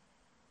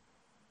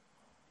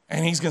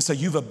 And he's going to say,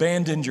 you've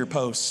abandoned your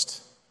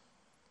post.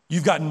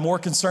 You've gotten more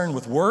concerned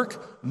with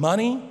work,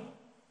 money,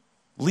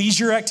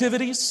 leisure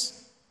activities.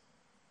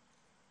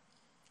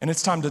 And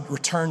it's time to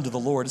return to the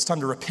Lord. It's time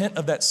to repent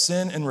of that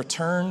sin and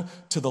return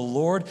to the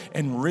Lord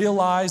and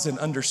realize and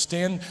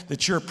understand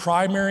that your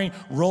primary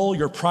role,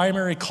 your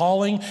primary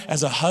calling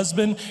as a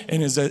husband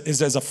and as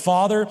a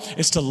father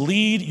is to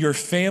lead your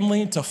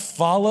family, to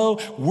follow,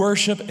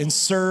 worship, and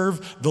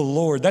serve the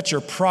Lord. That's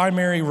your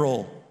primary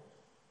role.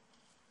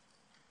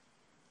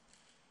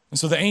 And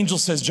so the angel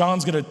says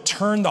John's going to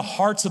turn the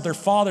hearts of their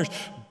fathers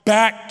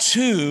back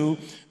to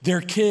their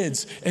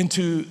kids and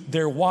to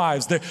their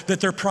wives,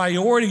 that their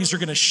priorities are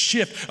going to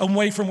shift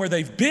away from where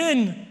they've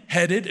been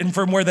headed and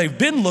from where they've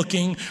been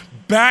looking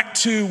back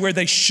to where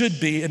they should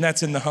be, and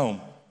that's in the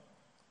home.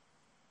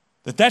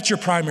 That's your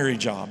primary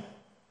job.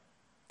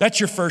 That's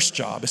your first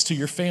job. It's to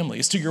your family.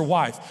 It's to your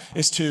wife.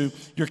 It's to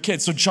your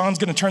kids. So John's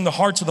going to turn the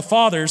hearts of the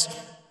fathers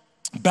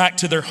back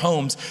to their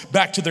homes,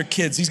 back to their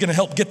kids. He's going to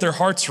help get their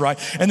hearts right.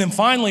 And then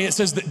finally, it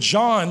says that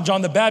John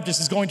the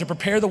Baptist, is going to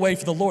prepare the way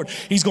for the Lord.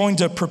 He's going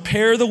to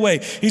prepare the way.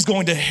 He's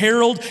going to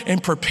herald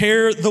and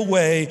prepare the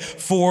way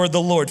for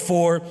the Lord,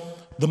 for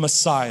the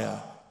Messiah.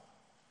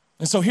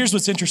 And so here's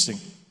what's interesting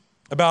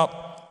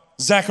about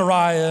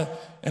Zechariah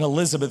and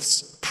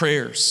Elizabeth's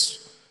prayers.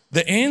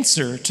 The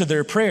answer to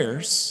their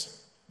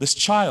prayers, this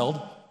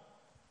child,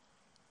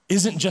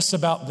 isn't just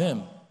about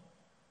them.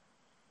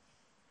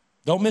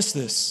 Don't miss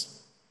this.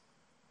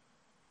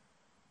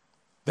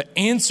 The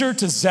answer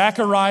to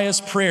Zechariah's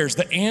prayers,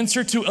 the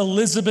answer to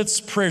Elizabeth's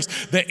prayers,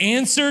 the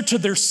answer to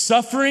their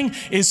suffering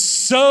is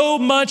so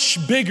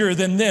much bigger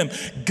than them.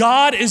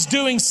 God is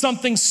doing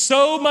something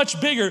so much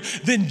bigger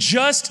than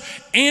just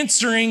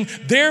answering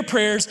their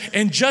prayers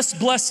and just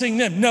blessing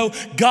them. No,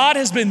 God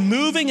has been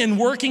moving and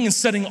working and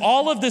setting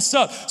all of this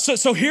up.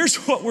 So here's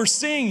what we're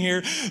seeing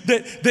here,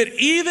 that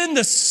even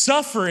the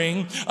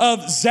suffering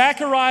of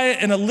Zechariah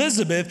and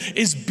Elizabeth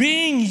is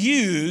being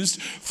used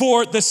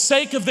for the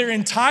sake of their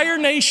entire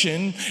nation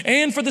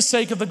and for the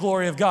sake of the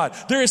glory of God.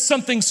 There is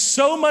something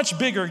so much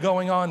bigger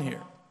going on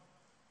here.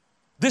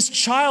 This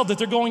child that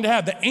they're going to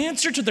have, the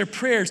answer to their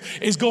prayers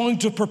is going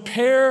to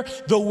prepare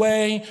the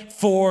way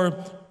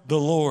for the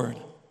Lord.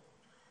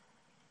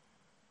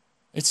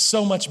 It's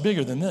so much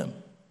bigger than them.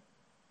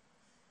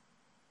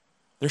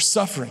 They're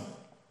suffering.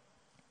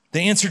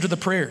 The answer to the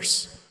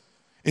prayers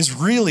is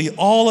really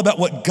all about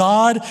what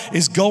God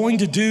is going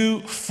to do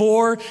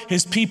for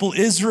his people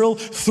Israel,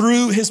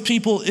 through his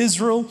people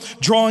Israel,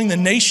 drawing the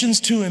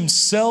nations to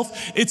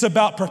himself. It's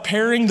about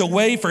preparing the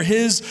way for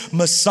his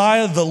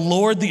Messiah, the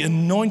Lord, the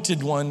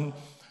anointed one,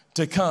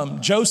 to come.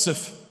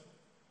 Joseph,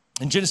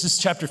 in Genesis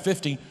chapter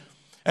 50,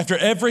 after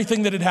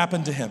everything that had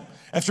happened to him,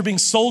 after being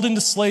sold into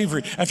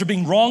slavery, after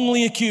being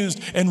wrongly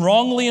accused and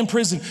wrongly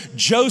imprisoned,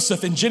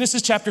 Joseph in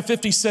Genesis chapter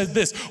 50 said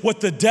this: what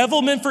the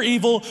devil meant for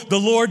evil, the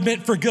Lord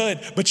meant for good.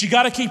 But you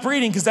got to keep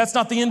reading, because that's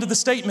not the end of the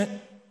statement.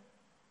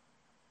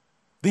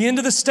 The end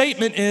of the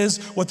statement is,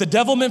 what the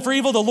devil meant for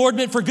evil, the Lord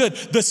meant for good.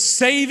 The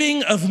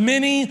saving of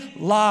many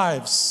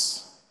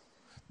lives.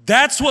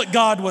 That's what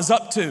God was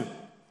up to.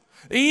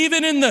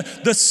 Even in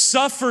the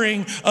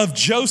suffering of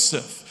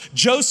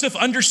Joseph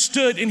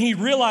understood, and he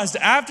realized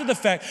after the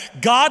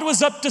fact, God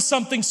was up to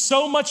something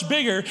so much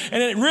bigger,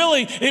 and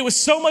it was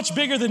so much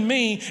bigger than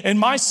me and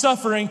my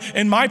suffering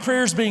and my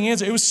prayers being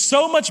answered. It was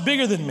so much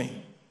bigger than me.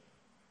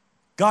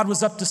 God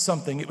was up to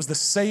something. It was the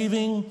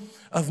saving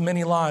of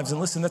many lives. And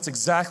listen, that's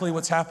exactly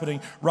what's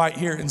happening right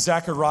here in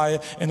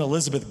Zechariah and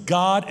Elizabeth.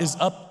 God is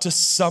up to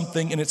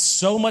something, and it's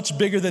so much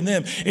bigger than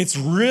them. It's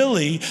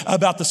really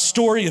about the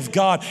story of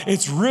God.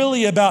 It's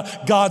really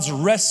about God's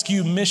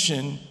rescue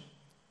mission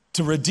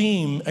to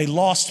redeem a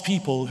lost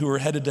people who are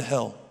headed to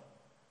hell.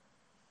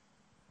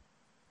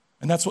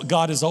 And that's what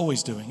God is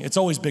always doing. It's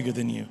always bigger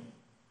than you.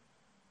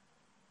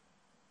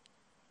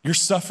 Your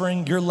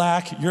suffering, your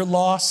lack, your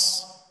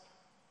loss,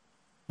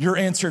 your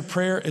answered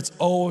prayer, it's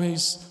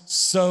always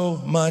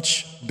so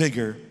much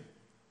bigger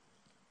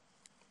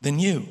than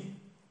you.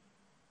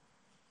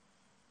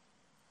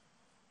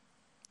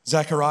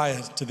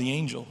 Zechariah to the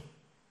angel,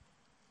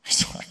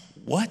 he's like,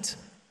 what?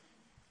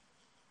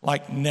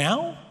 Like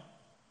now?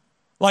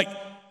 Like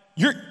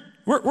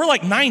we're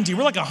like 90,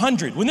 we're like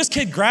 100. When this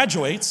kid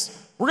graduates,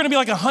 we're gonna be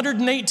like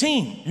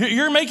 118.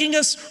 You're making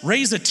us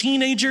raise a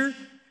teenager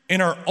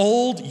in our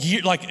old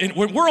year,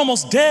 we're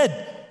almost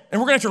dead, and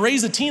we're gonna have to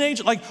raise a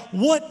teenager? Like,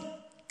 what?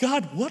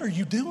 God, what are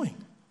you doing?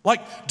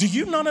 Like, do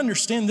you not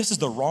understand this is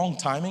the wrong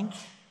timing?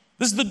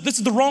 This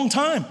is the wrong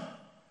time.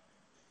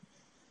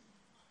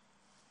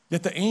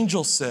 Yet the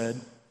angel said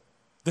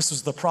this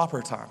was the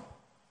proper time.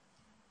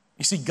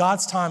 You see,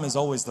 God's time is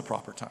always the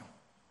proper time.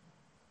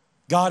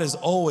 God is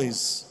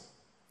always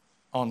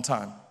on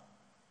time.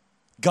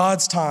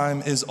 God's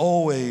time is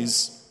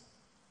always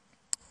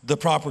the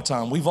proper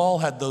time. We've all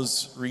had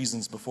those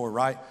reasons before,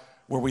 right?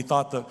 Where we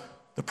thought the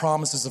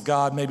promises of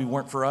God maybe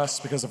weren't for us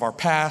because of our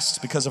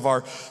past, because of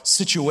our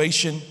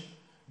situation.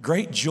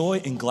 Great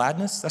joy and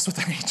gladness. That's what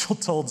the angel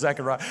told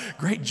Zechariah.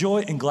 Great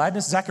joy and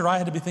gladness. Zechariah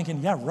had to be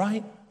thinking, yeah,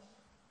 right.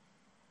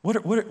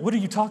 What are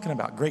you talking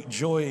about? Great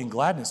joy and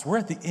gladness. We're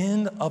at the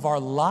end of our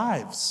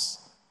lives.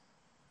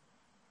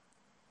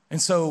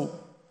 And so,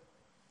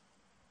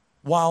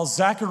 while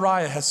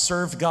Zechariah has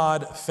served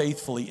God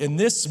faithfully, in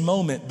this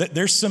moment,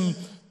 there's some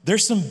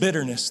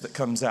bitterness that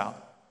comes out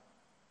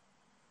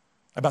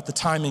about the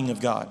timing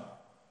of God.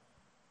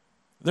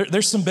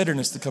 There's some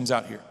bitterness that comes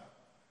out here.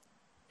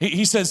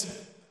 He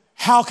says,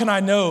 how can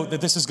I know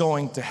that this is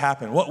going to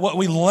happen? What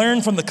we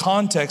learn from the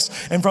context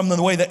and from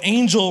the way the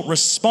angel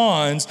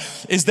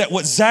responds is that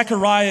what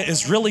Zechariah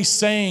is really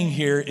saying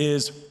here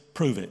is,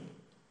 prove it.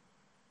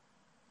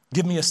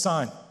 Give me a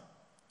sign.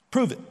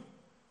 Prove it.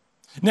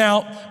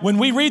 Now, when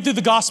we read through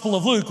the Gospel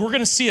of Luke, we're going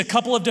to see a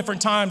couple of different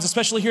times,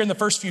 especially here in the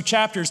first few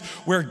chapters,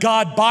 where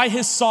God, by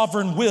his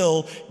sovereign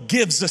will,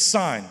 gives a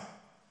sign.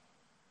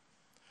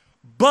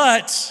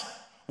 But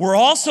we're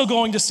also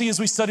going to see, as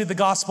we study the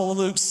Gospel of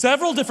Luke,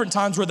 several different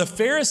times where the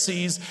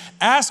Pharisees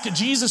ask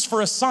Jesus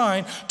for a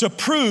sign to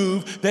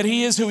prove that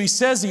he is who he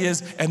says he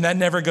is, and that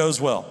never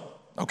goes well.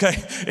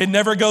 Okay, it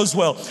never goes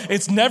well.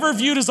 It's never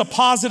viewed as a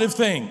positive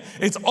thing.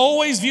 It's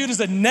always viewed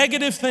as a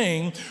negative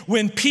thing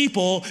when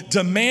people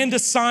demand a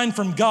sign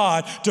from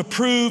God to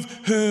prove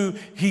who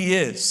he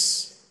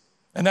is.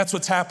 And that's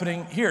what's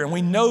happening here. And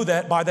we know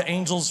that by the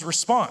angel's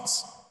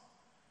response.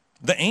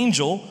 The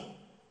angel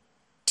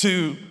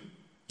to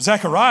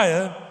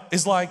Zechariah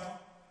is like,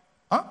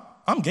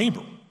 I'm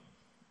Gabriel.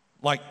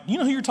 Like, you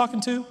know who you're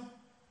talking to?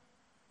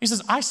 He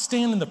says, I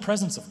stand in the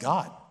presence of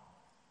God.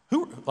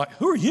 Who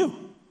are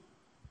you?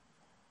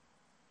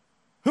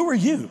 Who are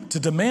you to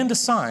demand a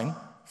sign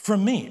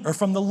from me or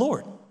from the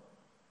Lord?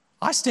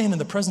 I stand in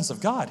the presence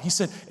of God. He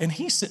said, and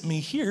he sent me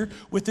here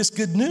with this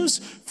good news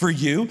for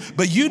you,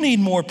 but you need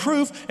more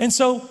proof. And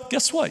so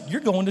guess what?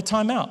 You're going to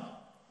timeout,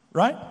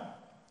 right?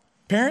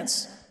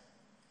 Parents,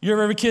 you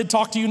ever have a kid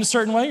talk to you in a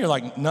certain way? You're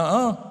like,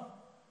 nuh-uh.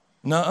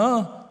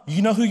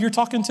 You know who you're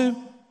talking to,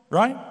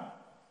 right?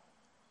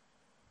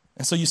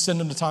 And so you send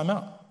them to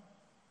timeout.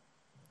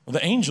 Well,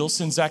 the angel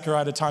sends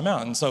Zechariah to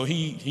timeout, and so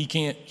he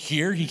can't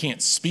hear, he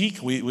can't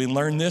speak. We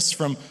learn this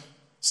from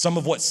some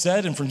of what's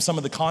said and from some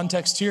of the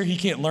context here. He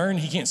can't learn,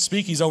 he can't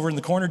speak. He's over in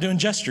the corner doing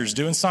gestures,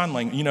 doing sign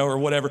language, or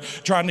whatever,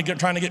 trying to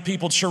get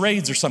people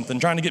charades or something,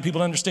 trying to get people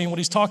to understand what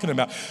he's talking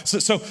about.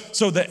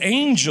 So the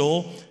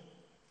angel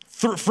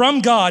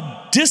from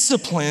God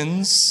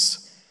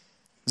disciplines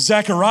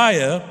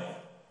Zechariah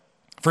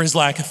for his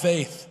lack of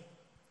faith,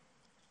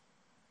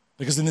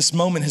 because in this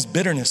moment his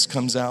bitterness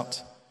comes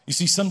out. You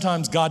see,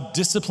 sometimes God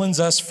disciplines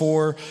us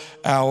for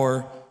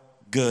our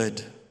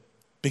good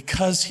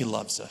because he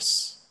loves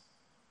us.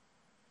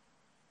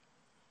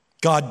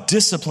 God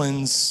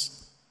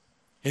disciplines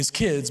his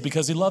kids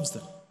because he loves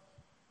them.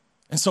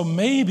 And so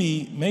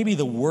maybe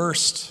the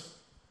worst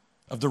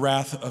of the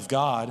wrath of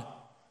God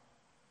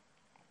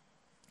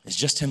is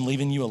just him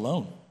leaving you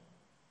alone.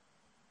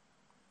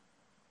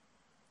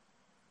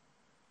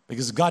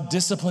 Because God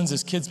disciplines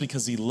his kids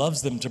because he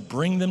loves them, to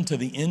bring them to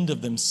the end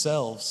of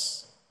themselves,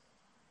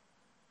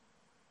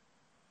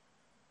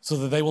 so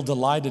that they will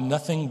delight in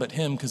nothing but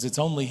him, because it's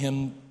only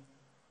him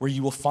where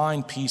you will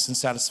find peace and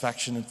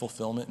satisfaction and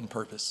fulfillment and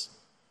purpose.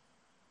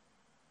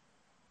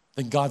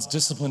 Then God's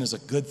discipline is a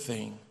good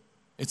thing.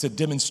 It's a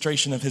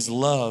demonstration of his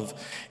love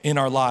in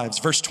our lives.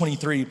 Verse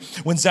 23,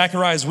 when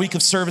Zechariah's week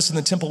of service in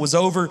the temple was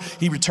over,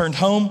 he returned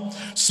home.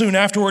 Soon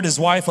afterward, his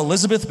wife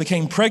Elizabeth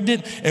became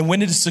pregnant and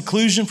went into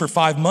seclusion for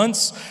 5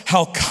 months.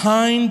 How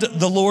kind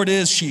the Lord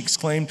is, she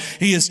exclaimed.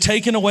 He has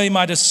taken away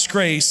my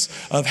disgrace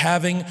of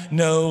having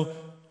no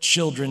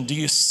children. Do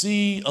you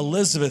see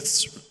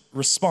Elizabeth's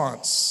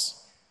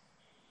response?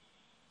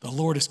 The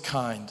Lord is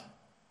kind.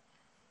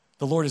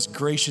 The Lord is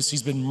gracious.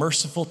 He's been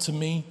merciful to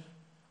me.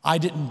 I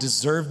didn't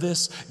deserve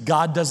this.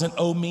 God doesn't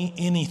owe me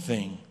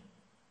anything.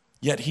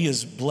 Yet he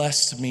has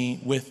blessed me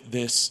with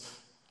this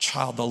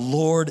child. The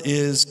Lord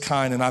is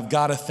kind. And I've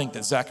got to think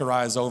that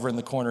Zechariah is over in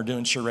the corner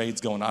doing charades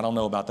going, I don't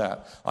know about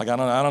that. Like, I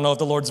don't know if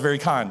the Lord's very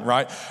kind,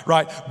 right?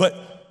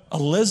 But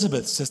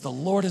Elizabeth says, the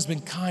Lord has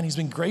been kind. He's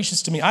been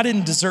gracious to me. I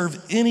didn't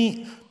deserve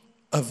any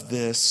of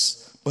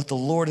this, but the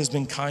Lord has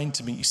been kind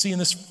to me. You see, in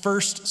this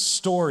first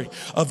story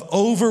of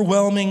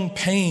overwhelming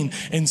pain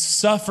and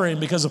suffering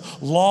because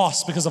of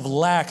loss, because of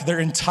lack, their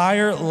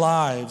entire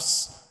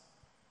lives,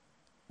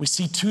 we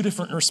see two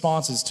different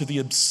responses to the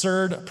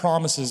absurd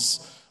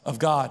promises of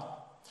God.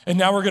 And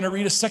now we're going to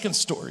read a second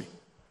story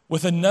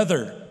with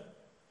another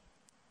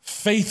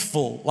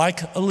faithful,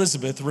 like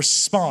Elizabeth,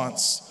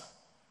 response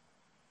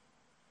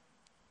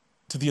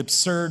to the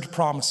absurd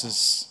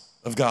promises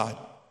of God.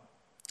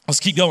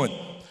 Let's keep going.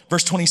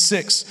 Verse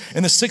 26,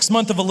 in the 6th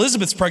month of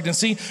Elizabeth's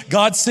pregnancy,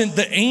 God sent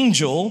the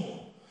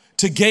angel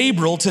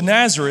Gabriel to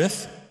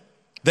Nazareth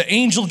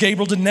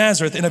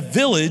in a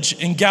village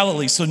in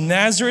Galilee. So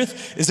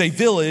Nazareth is a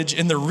village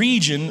in the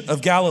region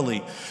of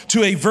Galilee,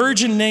 to a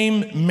virgin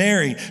named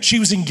Mary. She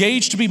was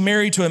engaged to be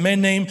married to a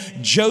man named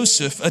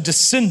Joseph, a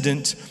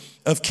descendant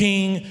of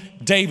King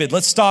David.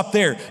 Let's stop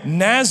there.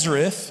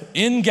 Nazareth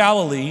in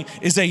Galilee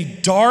is a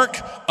dark,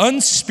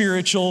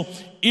 unspiritual,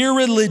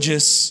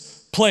 irreligious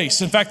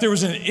place. In fact, there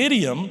was an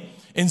idiom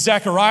in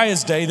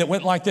Zechariah's day that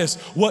went like this: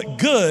 what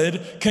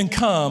good can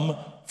come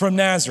from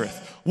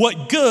Nazareth?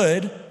 What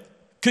good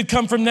could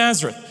come from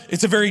Nazareth?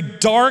 It's a very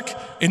dark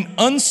and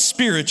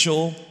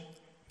unspiritual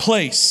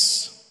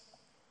place.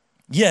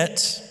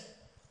 Yet,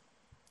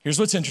 here's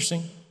what's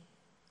interesting.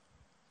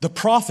 The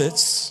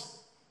prophets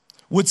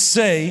would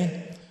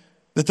say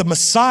that the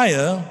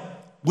Messiah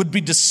would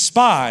be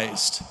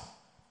despised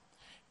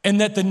and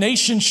that the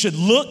nation should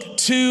look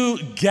to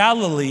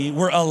Galilee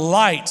where a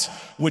light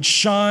would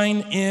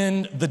shine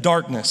in the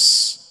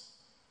darkness.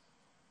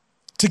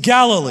 To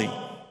Galilee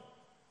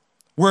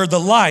where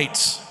the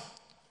light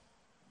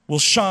will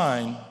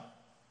shine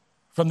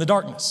from the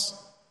darkness.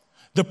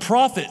 The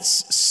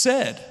prophets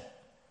said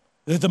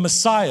that the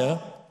Messiah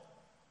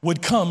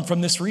would come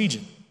from this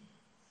region.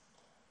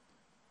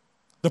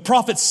 The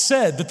prophet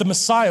said that the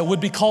Messiah would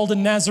be called a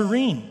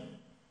Nazarene.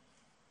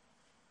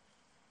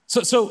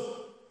 So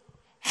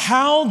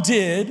how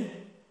did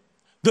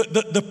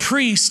the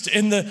priest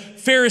and the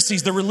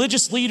Pharisees, the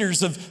religious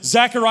leaders of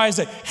Zechariah's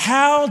day,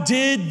 how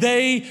did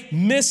they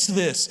miss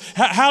this?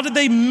 How did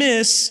they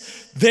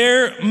miss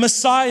their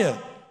Messiah?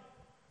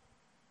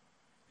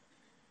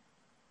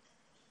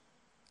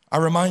 I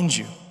remind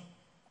you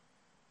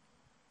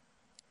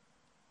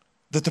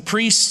that the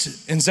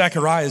priest in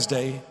Zechariah's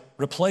day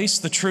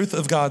replaced the truth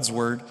of God's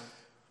word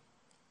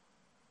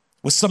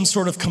with some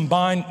sort of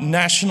combined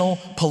national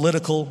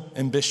political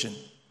ambition.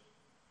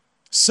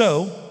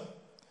 So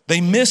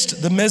they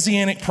missed the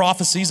messianic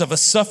prophecies of a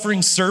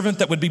suffering servant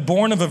that would be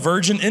born of a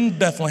virgin in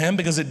Bethlehem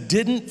because it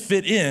didn't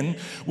fit in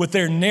with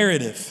their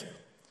narrative.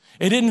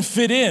 It didn't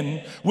fit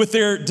in with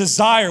their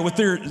desire, with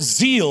their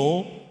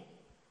zeal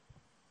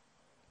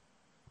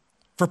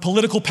for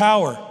political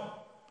power,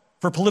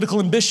 for political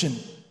ambition.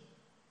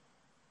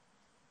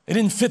 It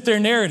didn't fit their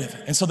narrative,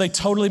 and so they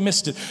totally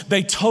missed it.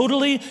 They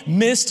totally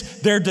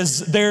missed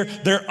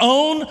their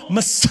own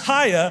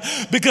Messiah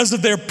because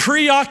of their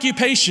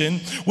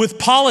preoccupation with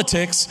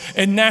politics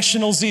and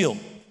national zeal.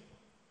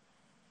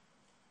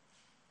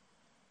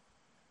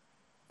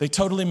 They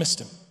totally missed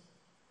him.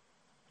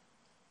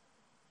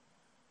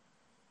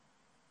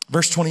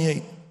 Verse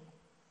 28.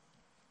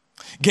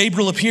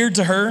 Gabriel appeared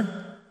to her,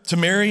 to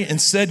Mary, and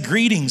said,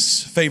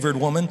 "Greetings, favored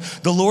woman,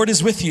 the Lord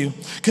is with you."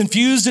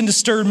 Confused and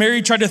disturbed,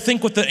 Mary tried to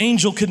think what the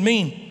angel could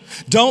mean.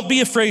 "Don't be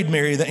afraid,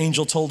 Mary," the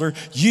angel told her.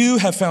 "You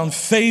have found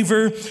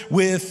favor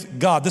with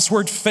God." This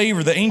word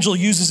favor, the angel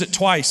uses it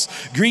twice.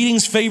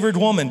 "Greetings, favored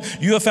woman,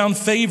 you have found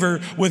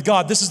favor with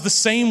God." This is the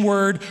same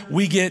word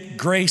we get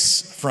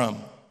grace from.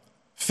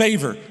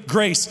 Favor,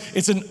 grace.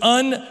 It's an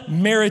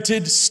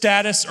unmerited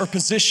status or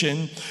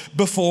position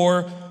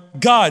before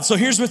God. So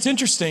here's what's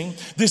interesting.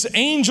 This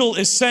angel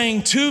is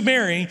saying to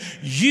Mary,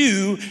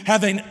 you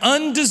have an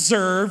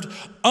undeserved,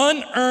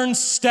 unearned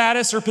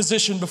status or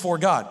position before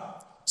God.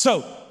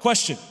 So,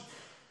 question.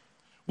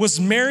 Was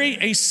Mary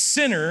a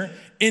sinner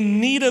in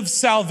need of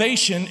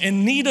salvation,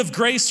 in need of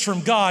grace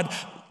from God,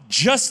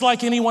 just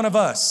like any one of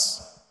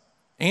us?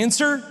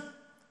 Answer,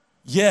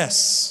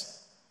 yes.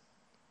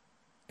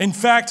 In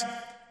fact,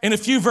 in a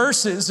few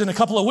verses, in a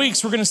couple of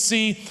weeks, we're going to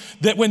see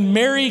that when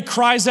Mary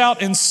cries out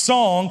in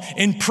song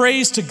in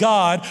praise to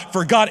God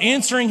for God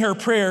answering her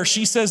prayer,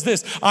 she says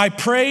this, "I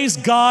praise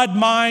God,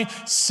 my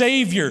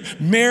Savior."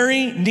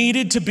 Mary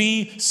needed to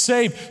be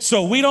saved.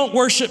 So we don't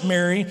worship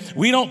Mary.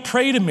 We don't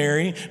pray to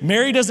Mary.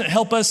 Mary doesn't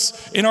help us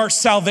in our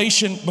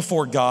salvation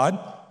before God.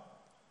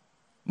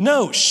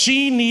 No,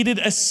 she needed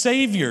a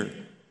Savior.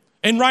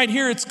 And right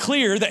here, it's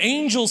clear, the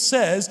angel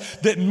says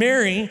that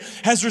Mary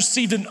has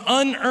received an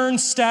unearned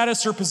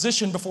status or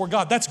position before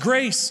God. That's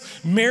grace.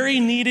 Mary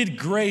needed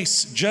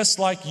grace just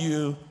like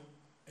you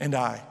and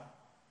I.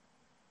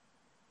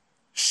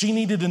 She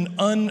needed an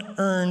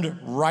unearned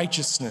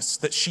righteousness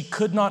that she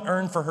could not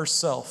earn for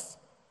herself,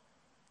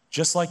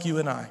 just like you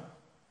and I.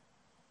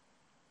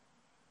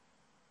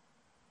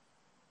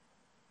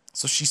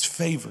 So she's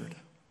favored.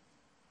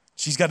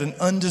 She's got an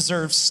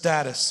undeserved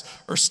status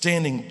or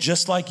standing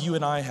just like you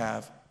and I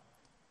have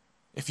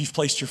if you've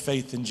placed your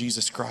faith in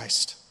Jesus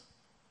Christ.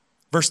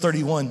 Verse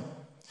 31,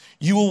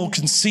 "You will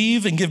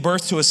conceive and give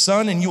birth to a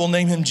son, and you will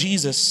name him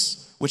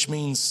Jesus," which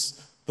means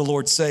the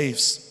Lord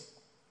saves.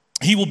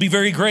 "He will be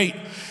very great,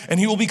 and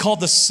he will be called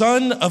the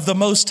Son of the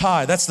Most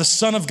High." That's the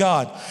Son of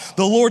God.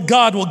 "The Lord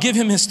God will give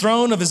him his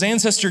throne of his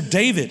ancestor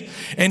David,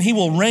 and he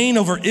will reign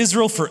over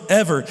Israel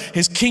forever.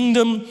 His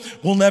kingdom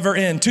will never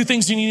end." Two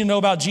things you need to know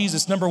about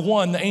Jesus. Number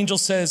one, the angel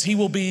says he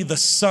will be the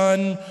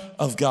Son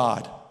of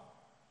God.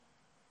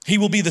 He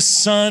will be the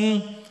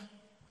Son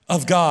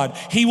of God.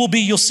 He will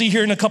be, you'll see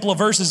here in a couple of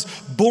verses,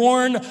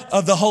 born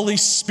of the Holy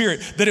Spirit,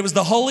 that it was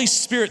the Holy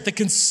Spirit that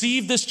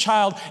conceived this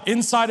child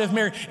inside of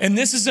Mary. And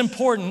this is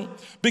important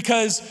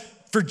because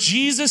for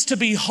Jesus to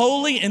be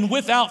holy and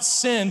without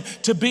sin,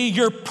 to be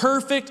your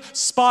perfect,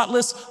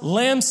 spotless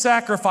lamb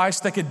sacrifice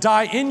that could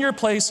die in your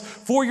place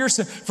for your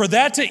sin, for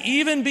that to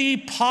even be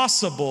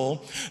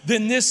possible,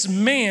 then this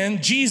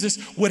man, Jesus,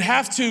 would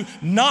have to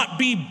not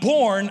be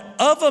born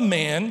of a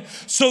man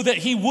so that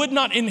he would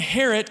not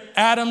inherit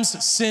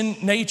Adam's sin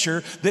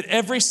nature that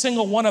every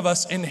single one of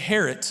us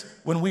inherit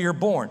when we are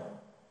born.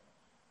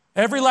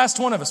 Every last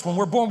one of us, when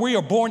we're born, we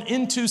are born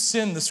into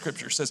sin, the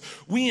scripture says.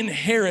 We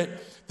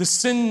inherit the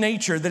sin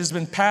nature that has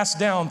been passed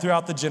down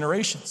throughout the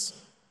generations.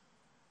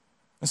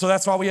 And so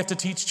that's why we have to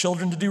teach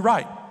children to do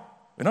right.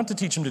 We don't have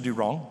to teach them to do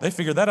wrong. They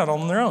figure that out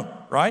on their own,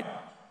 right?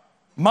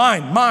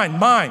 Mine,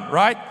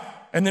 right?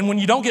 And then when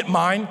you don't get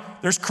mine,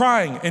 there's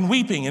crying and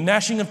weeping and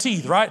gnashing of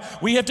teeth, right?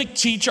 We have to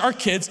teach our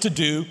kids to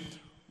do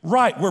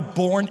right. We're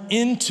born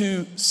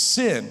into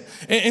sin.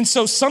 And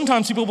so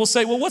sometimes people will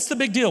say, well, what's the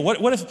big deal?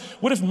 What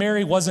if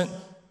Mary wasn't,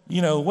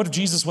 what if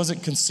Jesus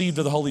wasn't conceived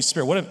of the Holy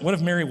Spirit? What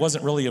if Mary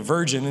wasn't really a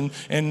virgin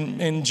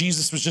and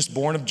Jesus was just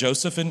born of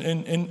Joseph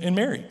and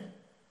Mary?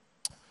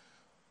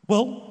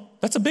 Well,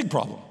 that's a big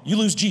problem. You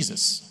lose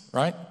Jesus,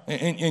 right?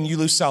 And you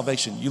lose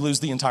salvation. You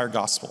lose the entire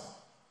gospel.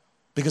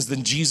 Because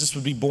then Jesus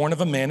would be born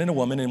of a man and a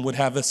woman and would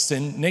have a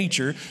sin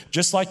nature,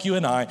 just like you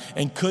and I,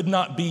 and could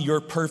not be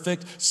your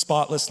perfect,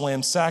 spotless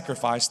lamb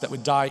sacrifice that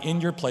would die in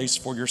your place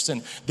for your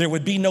sin. There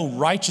would be no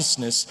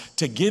righteousness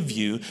to give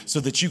you so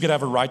that you could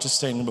have a righteous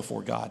standing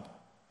before God.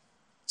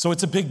 So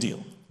it's a big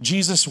deal.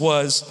 Jesus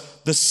was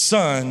the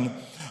Son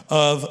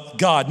of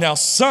God. Now,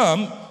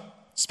 some,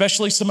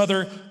 especially some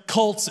other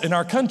cults in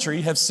our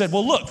country, have said,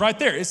 well, look, right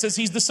there, it says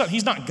he's the Son.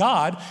 He's not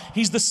God,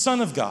 he's the Son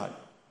of God.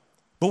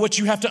 But what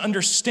you have to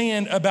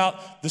understand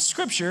about the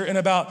scripture and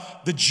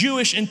about the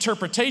Jewish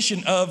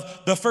interpretation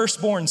of the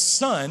firstborn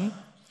son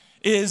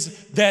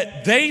is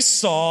that they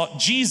saw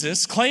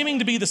Jesus claiming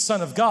to be the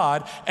Son of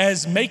God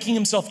as making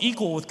himself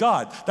equal with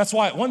God. That's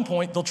why at one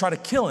point they'll try to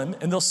kill him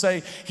and they'll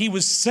say he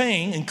was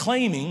saying and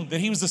claiming that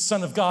he was the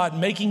Son of God,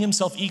 making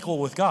himself equal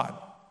with God.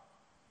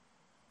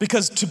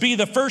 Because to be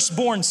the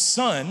firstborn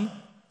son,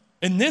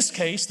 in this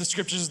case, the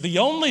scripture is the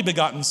only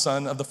begotten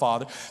Son of the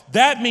Father.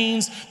 That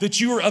means that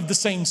you are of the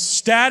same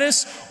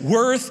status,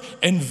 worth,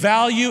 and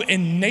value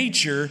and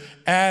nature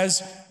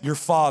as your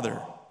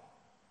Father.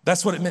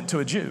 That's what it meant to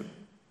a Jew.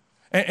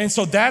 And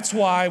so that's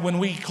why when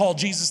we call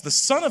Jesus the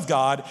Son of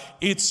God,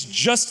 it's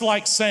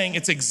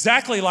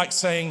exactly like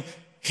saying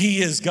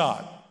he is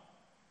God.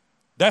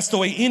 That's the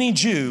way any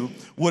Jew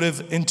would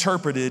have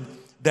interpreted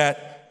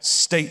that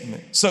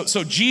statement.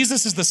 So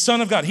Jesus is the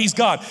Son of God. He's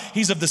God.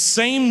 He's of the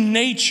same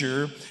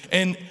nature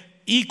and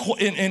equal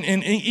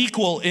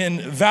in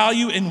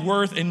value and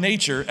worth and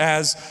nature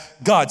as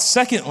God.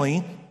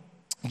 Secondly,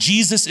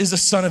 Jesus is the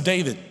Son of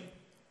David.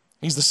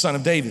 He's the Son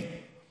of David.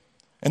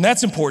 And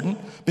that's important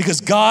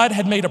because God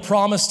had made a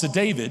promise to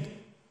David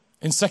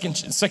in 2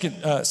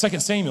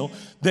 Samuel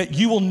that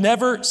you will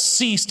never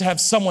cease to have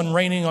someone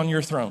reigning on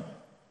your throne.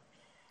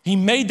 He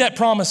made that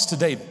promise to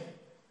David.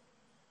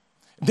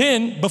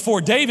 Then,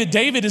 before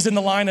David is in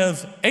the line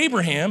of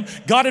Abraham.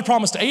 God had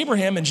promised to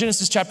Abraham in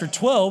Genesis chapter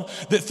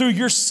 12 that through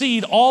your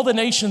seed, all the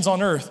nations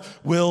on earth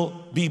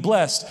will be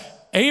blessed.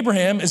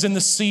 Abraham is in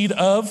the seed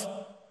of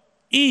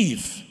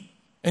Eve.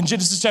 In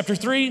Genesis chapter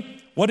 3,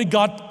 what did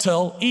God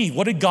tell Eve?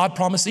 What did God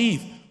promise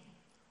Eve?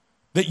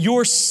 That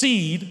your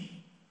seed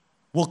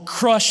will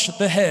crush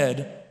the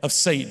head of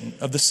Satan,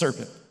 of the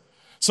serpent.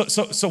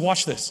 So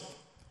watch this.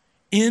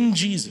 In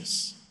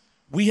Jesus,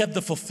 we have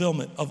the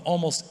fulfillment of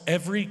almost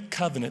every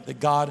covenant that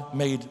God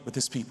made with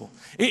his people.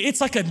 It's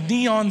like a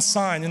neon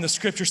sign in the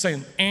scripture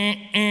saying,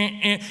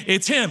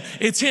 It's him,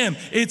 it's him,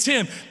 it's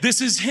him.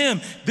 This is him.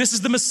 This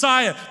is the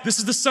Messiah. This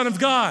is the Son of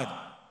God.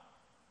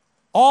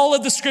 All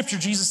of the scripture,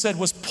 Jesus said,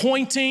 was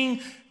pointing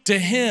to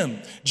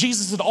him.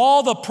 Jesus said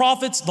all the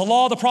prophets, the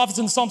law, the prophets,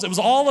 and the Psalms, it was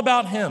all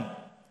about him.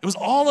 It was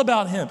all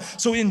about him.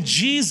 So in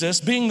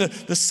Jesus, being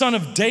the Son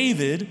of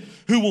David,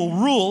 who will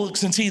rule,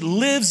 since he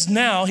lives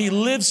now, he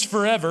lives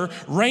forever,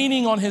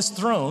 reigning on his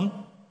throne,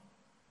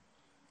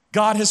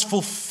 God has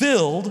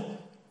fulfilled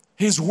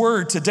his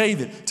word to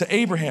David, to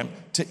Abraham,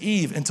 to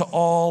Eve, and to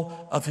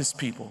all of his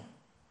people.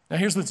 Now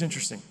here's what's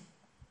interesting.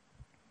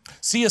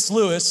 C.S.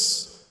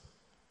 Lewis,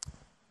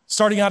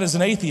 starting out as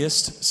an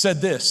atheist, said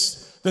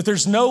this, that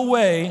there's no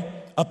way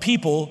a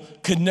people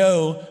could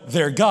know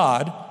their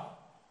God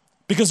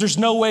because there's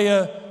no way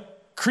a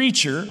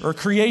creature or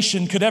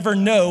creation could ever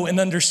know and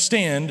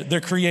understand their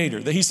creator.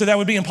 That he said that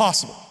would be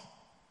impossible.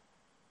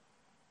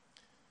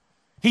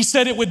 He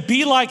said it would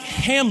be like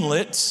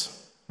Hamlet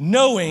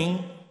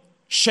knowing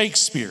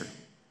Shakespeare,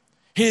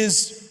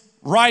 his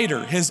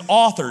writer, his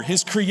author,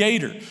 his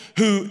creator,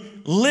 who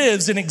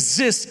lives and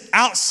exists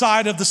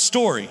outside of the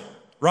story,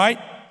 right?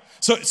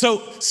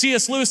 So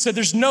C.S. Lewis said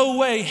there's no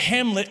way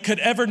Hamlet could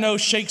ever know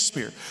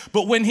Shakespeare.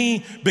 But when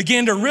he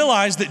began to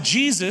realize that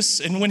Jesus,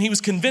 and when he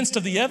was convinced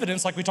of the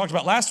evidence, like we talked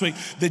about last week,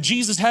 that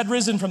Jesus had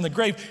risen from the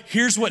grave,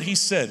 here's what he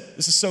said.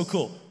 This is so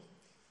cool.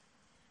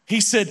 He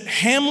said,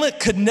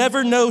 Hamlet could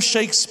never know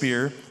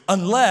Shakespeare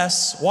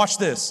unless, watch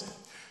this,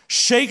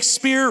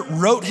 Shakespeare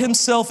wrote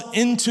himself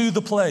into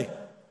the play.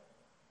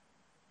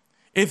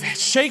 If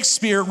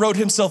Shakespeare wrote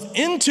himself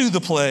into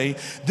the play,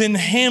 then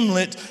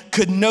Hamlet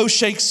could know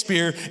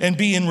Shakespeare and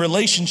be in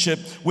relationship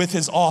with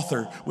his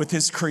author, with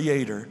his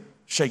creator,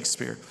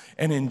 Shakespeare.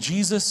 And in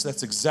Jesus,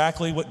 that's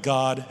exactly what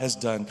God has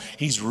done.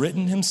 He's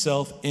written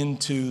himself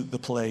into the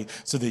play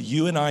so that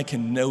you and I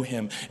can know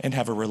him and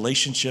have a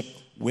relationship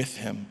with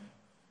him.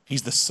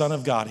 He's the Son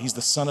of God. He's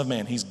the Son of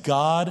Man. He's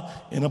God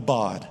in a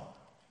bod.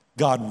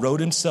 God wrote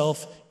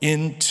himself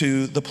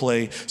into the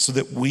play so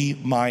that we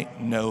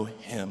might know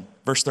him.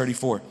 Verse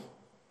 34.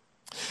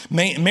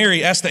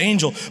 Mary asked the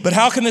angel, but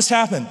how can this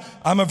happen?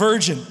 I'm a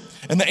virgin.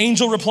 And the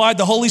angel replied,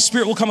 the Holy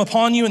Spirit will come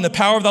upon you and the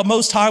power of the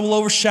Most High will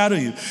overshadow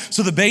you.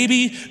 So the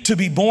baby to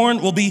be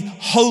born will be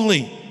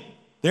holy.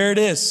 There it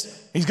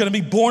is. He's going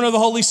to be born of the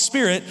Holy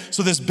Spirit.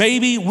 So this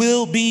baby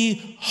will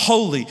be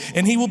holy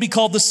and he will be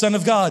called the Son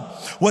of God.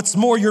 What's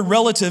more, your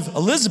relative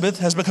Elizabeth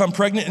has become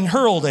pregnant in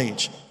her old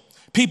age.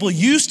 People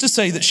used to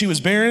say that she was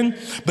barren,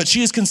 but she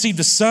has conceived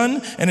a son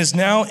and is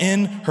now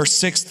in her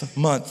 6th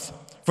month.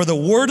 For the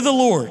word of the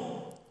Lord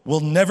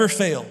will never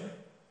fail.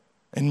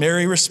 And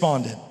Mary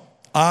responded,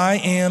 I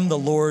am the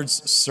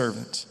Lord's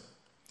servant.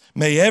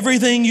 May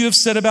everything you have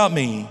said about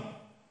me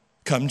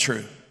come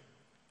true.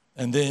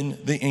 And then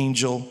the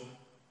angel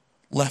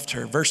left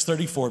her. Verse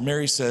 34,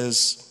 Mary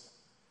says,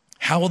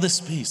 how will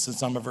this be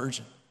since I'm a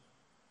virgin?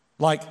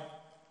 Like,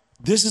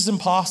 this is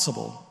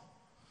impossible.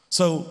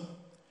 So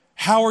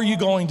how are you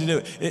going to do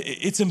it?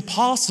 It's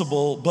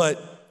impossible,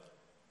 but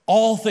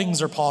all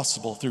things are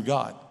possible through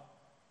God.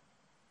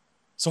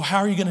 So how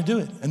are you going to do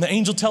it? And the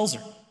angel tells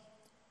her,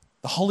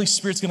 the Holy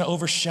Spirit's going to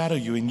overshadow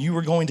you, and you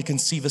are going to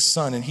conceive a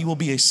son, and he will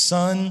be a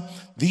son,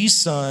 the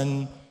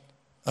Son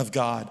of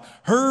God.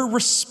 Her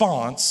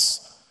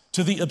response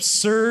to the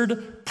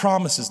absurd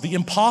promises, the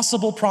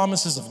impossible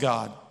promises of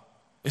God,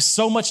 is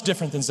so much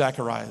different than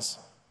Zechariah's.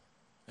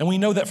 And we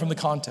know that from the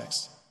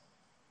context.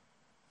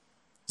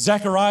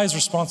 Zechariah's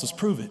response was,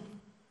 prove it.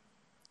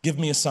 Give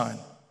me a sign.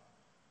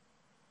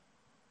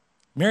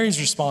 Mary's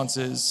response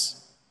is,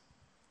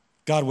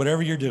 God,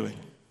 whatever you're doing,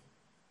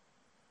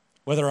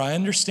 whether I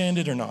understand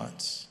it or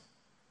not,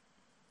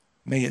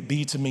 may it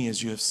be to me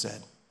as you have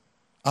said.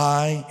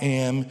 I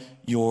am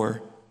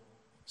your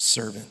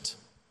servant.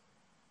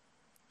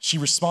 She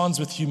responds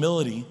with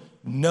humility,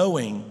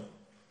 knowing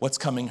what's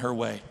coming her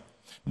way,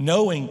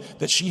 knowing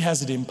that she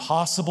has an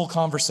impossible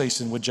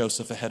conversation with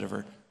Joseph ahead of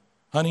her.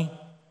 Honey,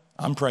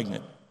 I'm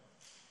pregnant.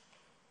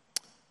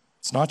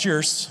 It's not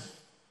yours,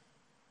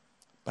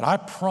 but I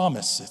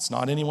promise it's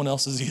not anyone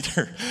else's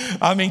either.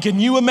 I mean, can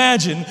you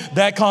imagine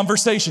that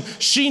conversation?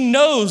 She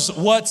knows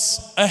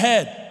what's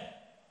ahead.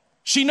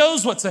 She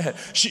knows what's ahead.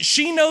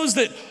 She knows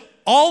that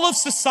all of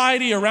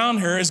society around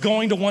her is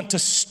going to want to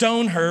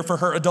stone her for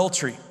her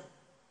adultery.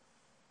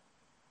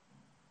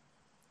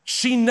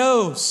 She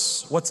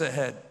knows what's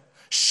ahead.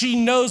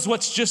 She knows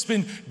what's just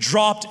been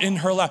dropped in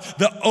her lap.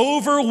 The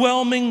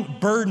overwhelming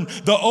burden,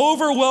 the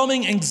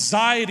overwhelming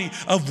anxiety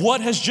of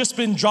what has just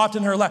been dropped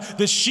in her lap,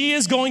 that she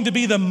is going to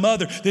be the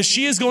mother, that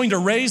she is going to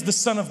raise the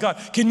Son of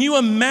God. Can you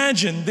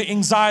imagine the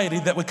anxiety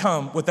that would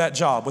come with that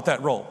job, with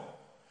that role?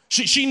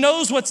 She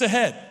knows what's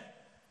ahead.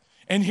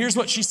 And here's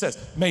what she says,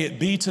 may it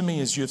be to me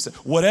as you have said.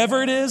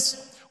 Whatever it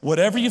is,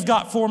 whatever you've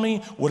got for me,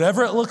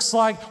 whatever it looks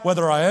like,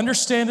 whether I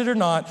understand it or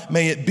not,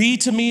 may it be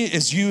to me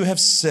as you have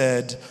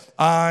said.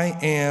 I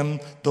am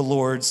the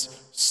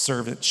Lord's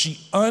servant.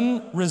 She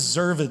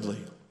unreservedly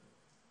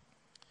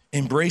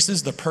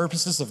embraces the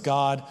purposes of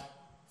God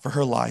for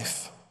her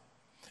life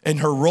and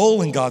her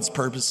role in God's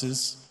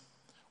purposes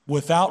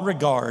without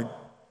regard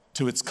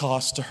to its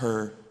cost to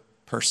her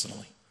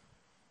personally.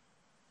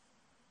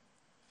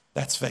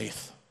 That's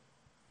faith.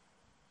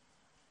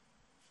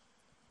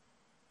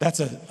 That's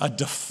a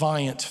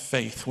defiant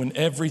faith when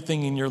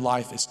everything in your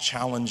life is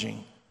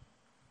challenging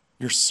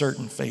your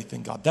certain faith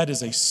in God. That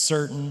is a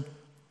certain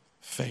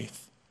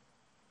faith.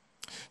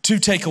 Two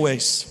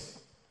takeaways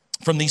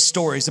from these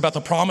stories about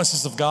the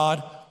promises of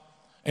God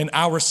and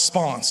our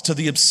response to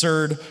the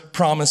absurd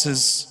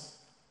promises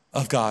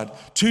of God.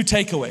 Two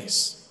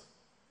takeaways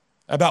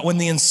about when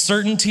the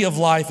uncertainty of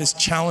life is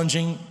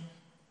challenging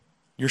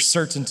your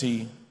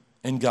certainty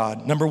in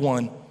God. Number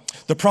one,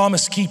 the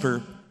promise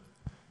keeper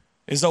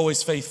is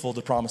always faithful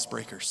to promise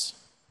breakers.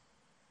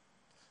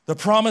 The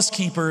promise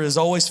keeper is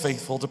always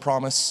faithful to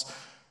promise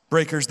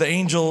breakers. The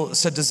angel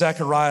said to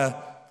Zechariah,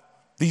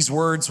 these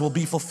words will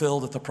be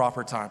fulfilled at the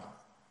proper time.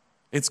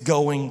 It's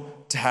going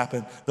to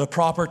happen. The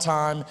proper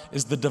time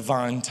is the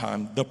divine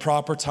time. The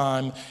proper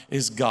time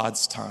is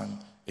God's time.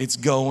 It's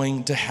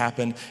going to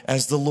happen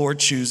as the Lord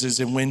chooses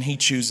and when he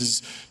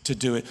chooses to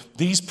do it.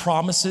 These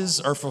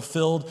promises are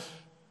fulfilled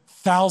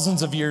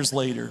thousands of years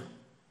later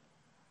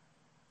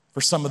for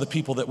some of the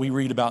people that we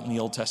read about in the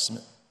Old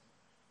Testament.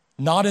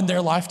 Not in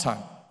their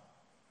lifetime.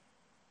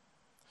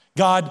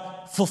 God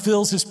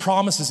fulfills his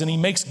promises and he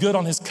makes good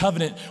on his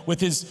covenant with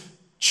his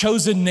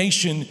chosen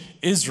nation,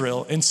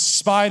 Israel, in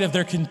spite of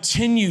their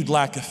continued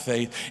lack of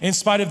faith, in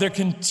spite of their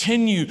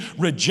continued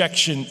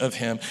rejection of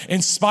him,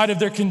 in spite of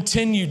their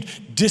continued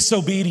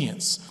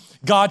disobedience.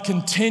 God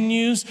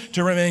continues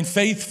to remain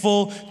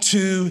faithful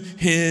to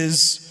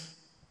his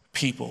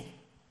people.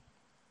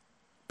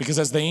 Because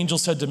as the angel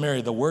said to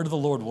Mary, the word of the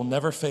Lord will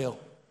never fail.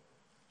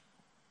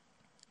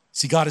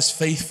 See, God is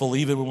faithful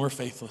even when we're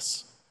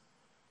faithless.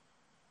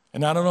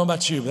 And I don't know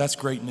about you, but that's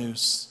great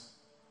news.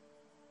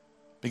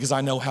 Because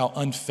I know how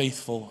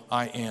unfaithful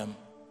I am.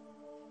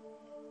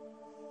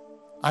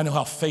 I know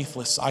how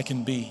faithless I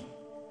can be.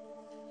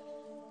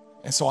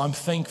 And so I'm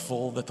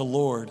thankful that the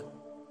Lord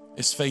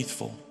is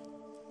faithful.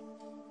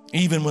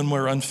 Even when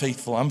we're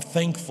unfaithful, I'm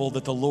thankful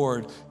that the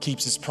Lord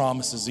keeps his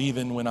promises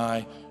even when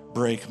I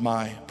break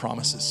my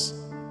promises.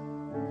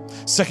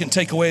 Second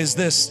takeaway is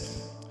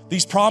this.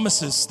 These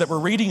promises that we're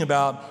reading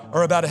about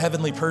are about a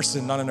heavenly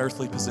person, not an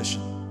earthly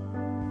position.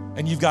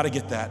 And you've got to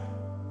get that.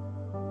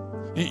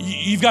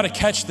 You've got to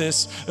catch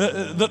this.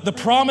 The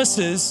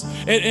promises,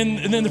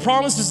 and then the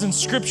promises in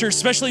Scripture,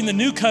 especially in the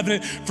New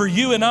Covenant for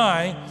you and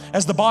I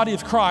as the body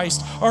of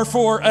Christ, are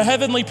for a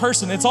heavenly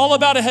person. It's all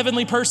about a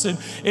heavenly person.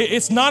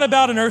 It's not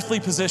about an earthly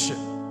position.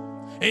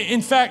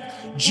 In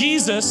fact,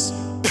 Jesus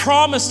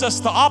promised us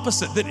the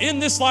opposite, that in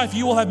this life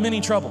you will have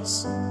many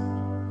troubles.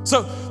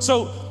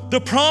 So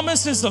the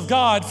promises of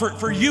God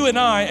for you and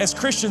I as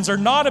Christians are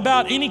not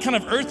about any kind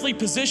of earthly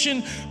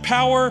position,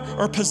 power,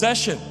 or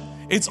possession.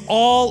 It's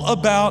all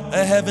about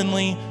a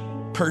heavenly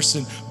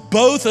person.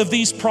 Both of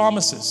these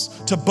promises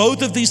to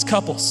both of these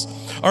couples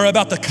are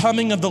about the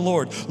coming of the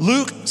Lord.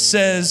 Luke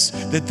says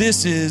that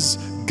this is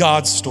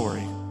God's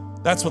story.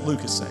 That's what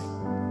Luke is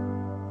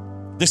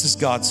saying. This is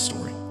God's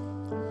story.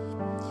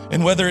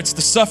 And whether it's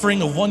the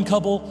suffering of one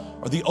couple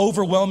or the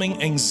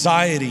overwhelming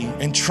anxiety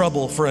and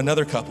trouble for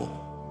another couple,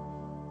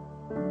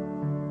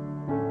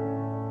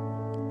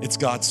 it's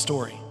God's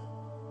story.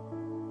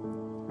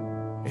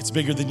 It's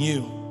bigger than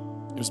you.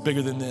 It was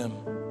bigger than them.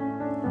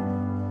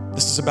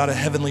 This is about a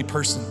heavenly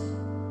person.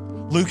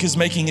 Luke is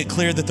making it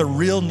clear that the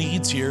real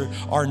needs here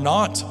are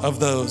not of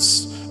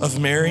those of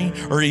Mary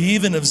or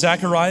even of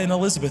Zachariah and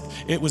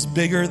Elizabeth. It was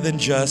bigger than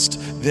just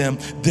them.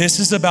 This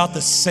is about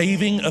the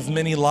saving of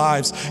many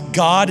lives.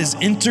 God is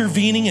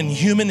intervening in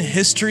human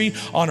history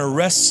on a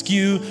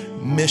rescue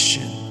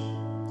mission.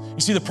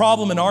 You see, the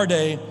problem in our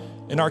day,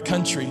 in our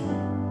country,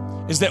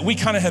 is that we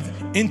kind of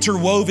have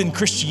interwoven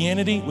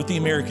Christianity with the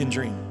American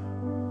dream.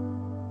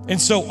 And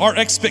so our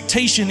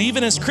expectation,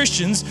 even as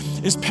Christians,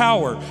 is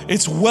power,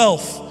 it's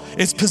wealth,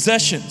 it's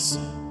possessions.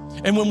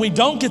 And when we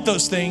don't get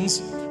those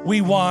things, we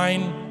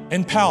whine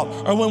and pout.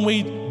 Or when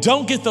we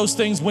don't get those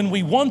things when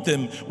we want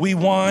them, we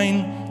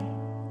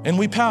whine and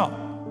we pout.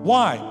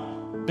 Why?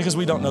 Because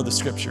we don't know the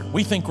scripture.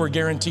 We think we're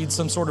guaranteed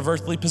some sort of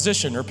earthly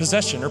position or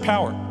possession or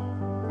power.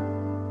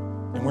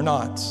 And we're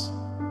not.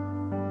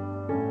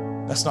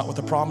 That's not what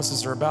the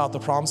promises are about. The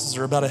promises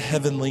are about a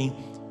heavenly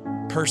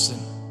person.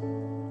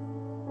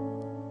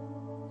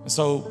 And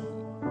so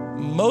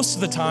most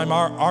of the time,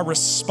 our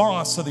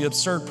response to the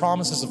absurd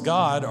promises of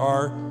God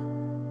are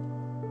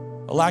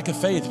a lack of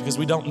faith because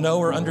we don't know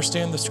or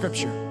understand the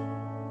scripture,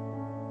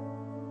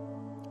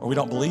 or we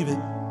don't believe it.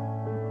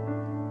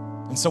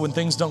 And so when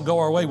things don't go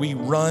our way, we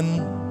run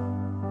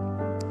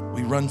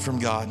from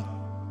God.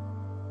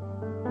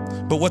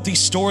 But what these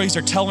stories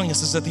are telling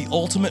us is that the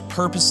ultimate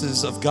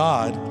purposes of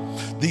God,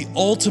 the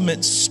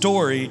ultimate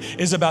story,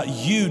 is about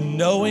you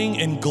knowing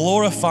and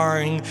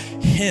glorifying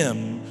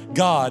Him,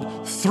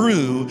 God,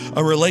 through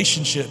a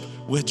relationship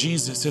with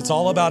Jesus. It's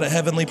all about a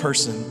heavenly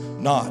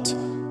person, not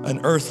an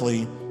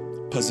earthly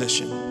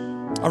position.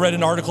 I read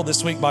an article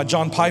this week by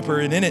John Piper,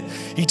 and in it,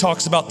 he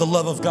talks about the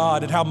love of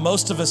God and how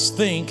most of us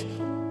think,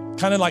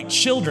 kind of like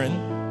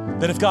children,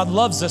 that if God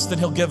loves us, then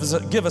He'll give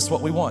us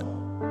what we want.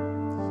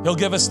 He'll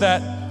give us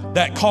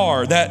that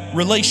car, that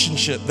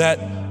relationship,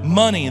 that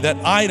money, that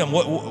item,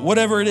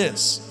 whatever it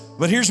is.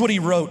 But here's what he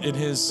wrote in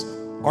his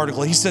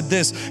article. He said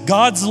this: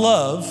 God's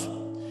love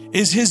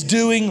is His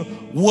doing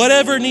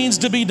whatever needs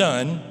to be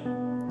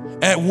done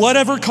at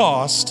whatever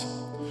cost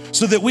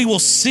so that we will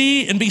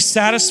see and be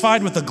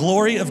satisfied with the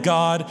glory of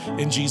God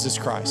in Jesus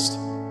Christ.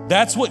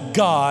 That's what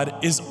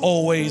God is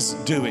always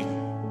doing.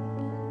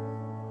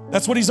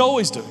 That's what He's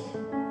always doing.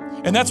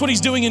 And that's what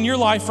He's doing in your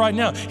life right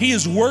now. He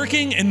is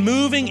working and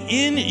moving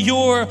in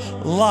your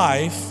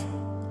life,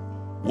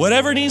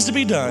 whatever needs to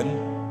be done,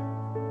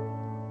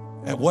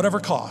 at whatever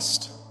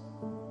cost,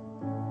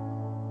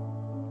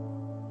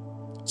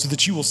 so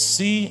that you will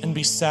see and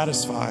be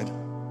satisfied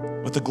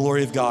with the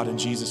glory of God in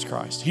Jesus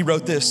Christ. He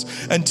wrote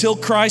this: until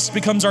Christ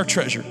becomes our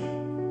treasure,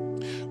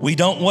 we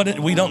don't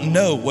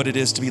know what it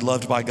is to be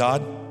loved by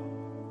God.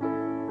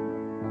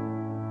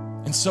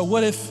 And so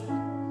what if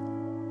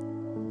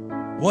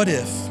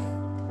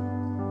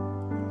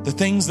the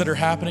things that are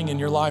happening in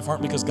your life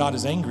aren't because God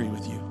is angry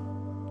with you?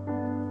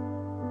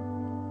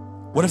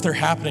 What if they're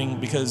happening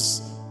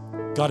because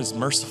God is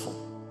merciful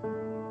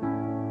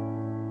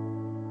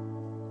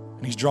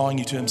and He's drawing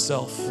you to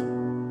Himself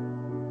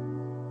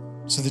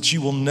so that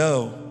you will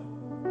know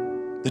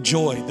the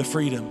joy, the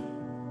freedom,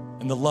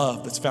 and the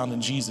love that's found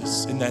in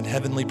Jesus, in that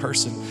heavenly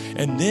person?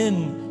 And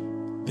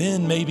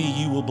then maybe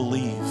you will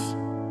believe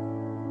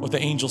what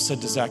the angel said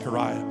to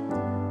Zechariah: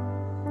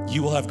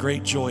 you will have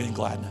great joy and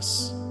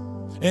gladness.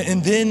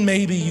 And then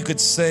maybe you could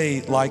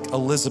say, like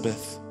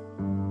Elizabeth,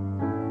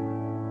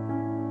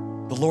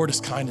 the Lord is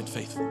kind and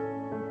faithful.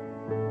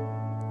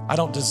 I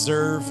don't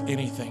deserve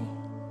anything.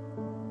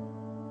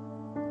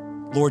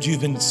 Lord,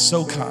 you've been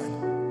so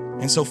kind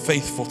and so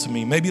faithful to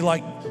me. Maybe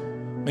like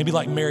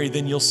Mary,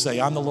 then you'll say,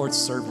 I'm the Lord's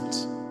servant.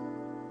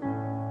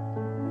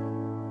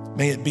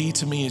 May it be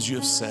to me as you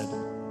have said.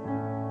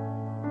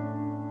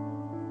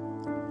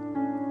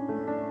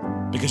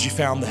 Because you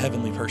found the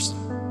heavenly person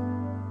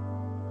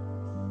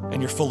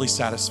and you're fully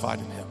satisfied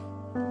in Him.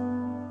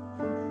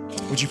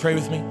 Would you pray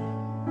with me?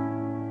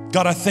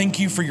 God, I thank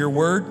you for your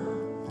word.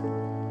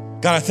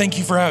 God, I thank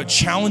you for how it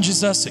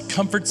challenges us, it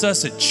comforts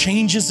us, it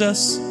changes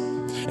us.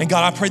 And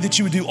God, I pray that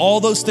you would do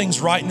all those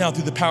things right now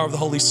through the power of the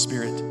Holy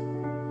Spirit.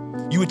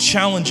 You would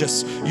challenge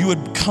us, you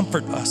would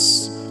comfort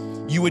us,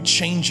 you would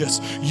change us,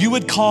 you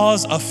would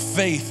cause a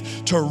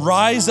faith to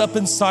rise up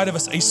inside of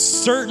us, a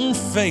certain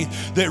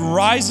faith that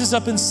rises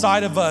up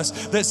inside of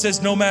us that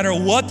says, no matter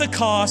what the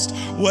cost,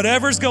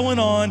 whatever's going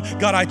on,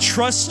 God, I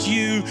trust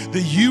you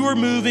that you are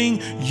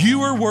moving,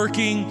 you are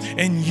working,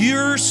 and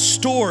your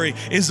story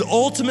is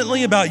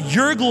ultimately about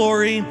your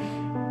glory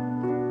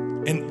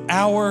and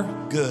our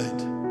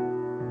good.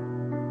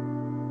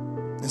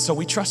 And so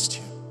we trust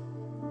you.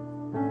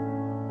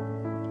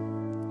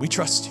 We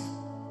trust you.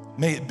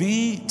 May it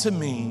be to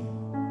me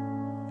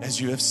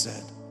as you have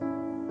said.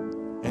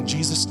 In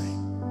Jesus' name.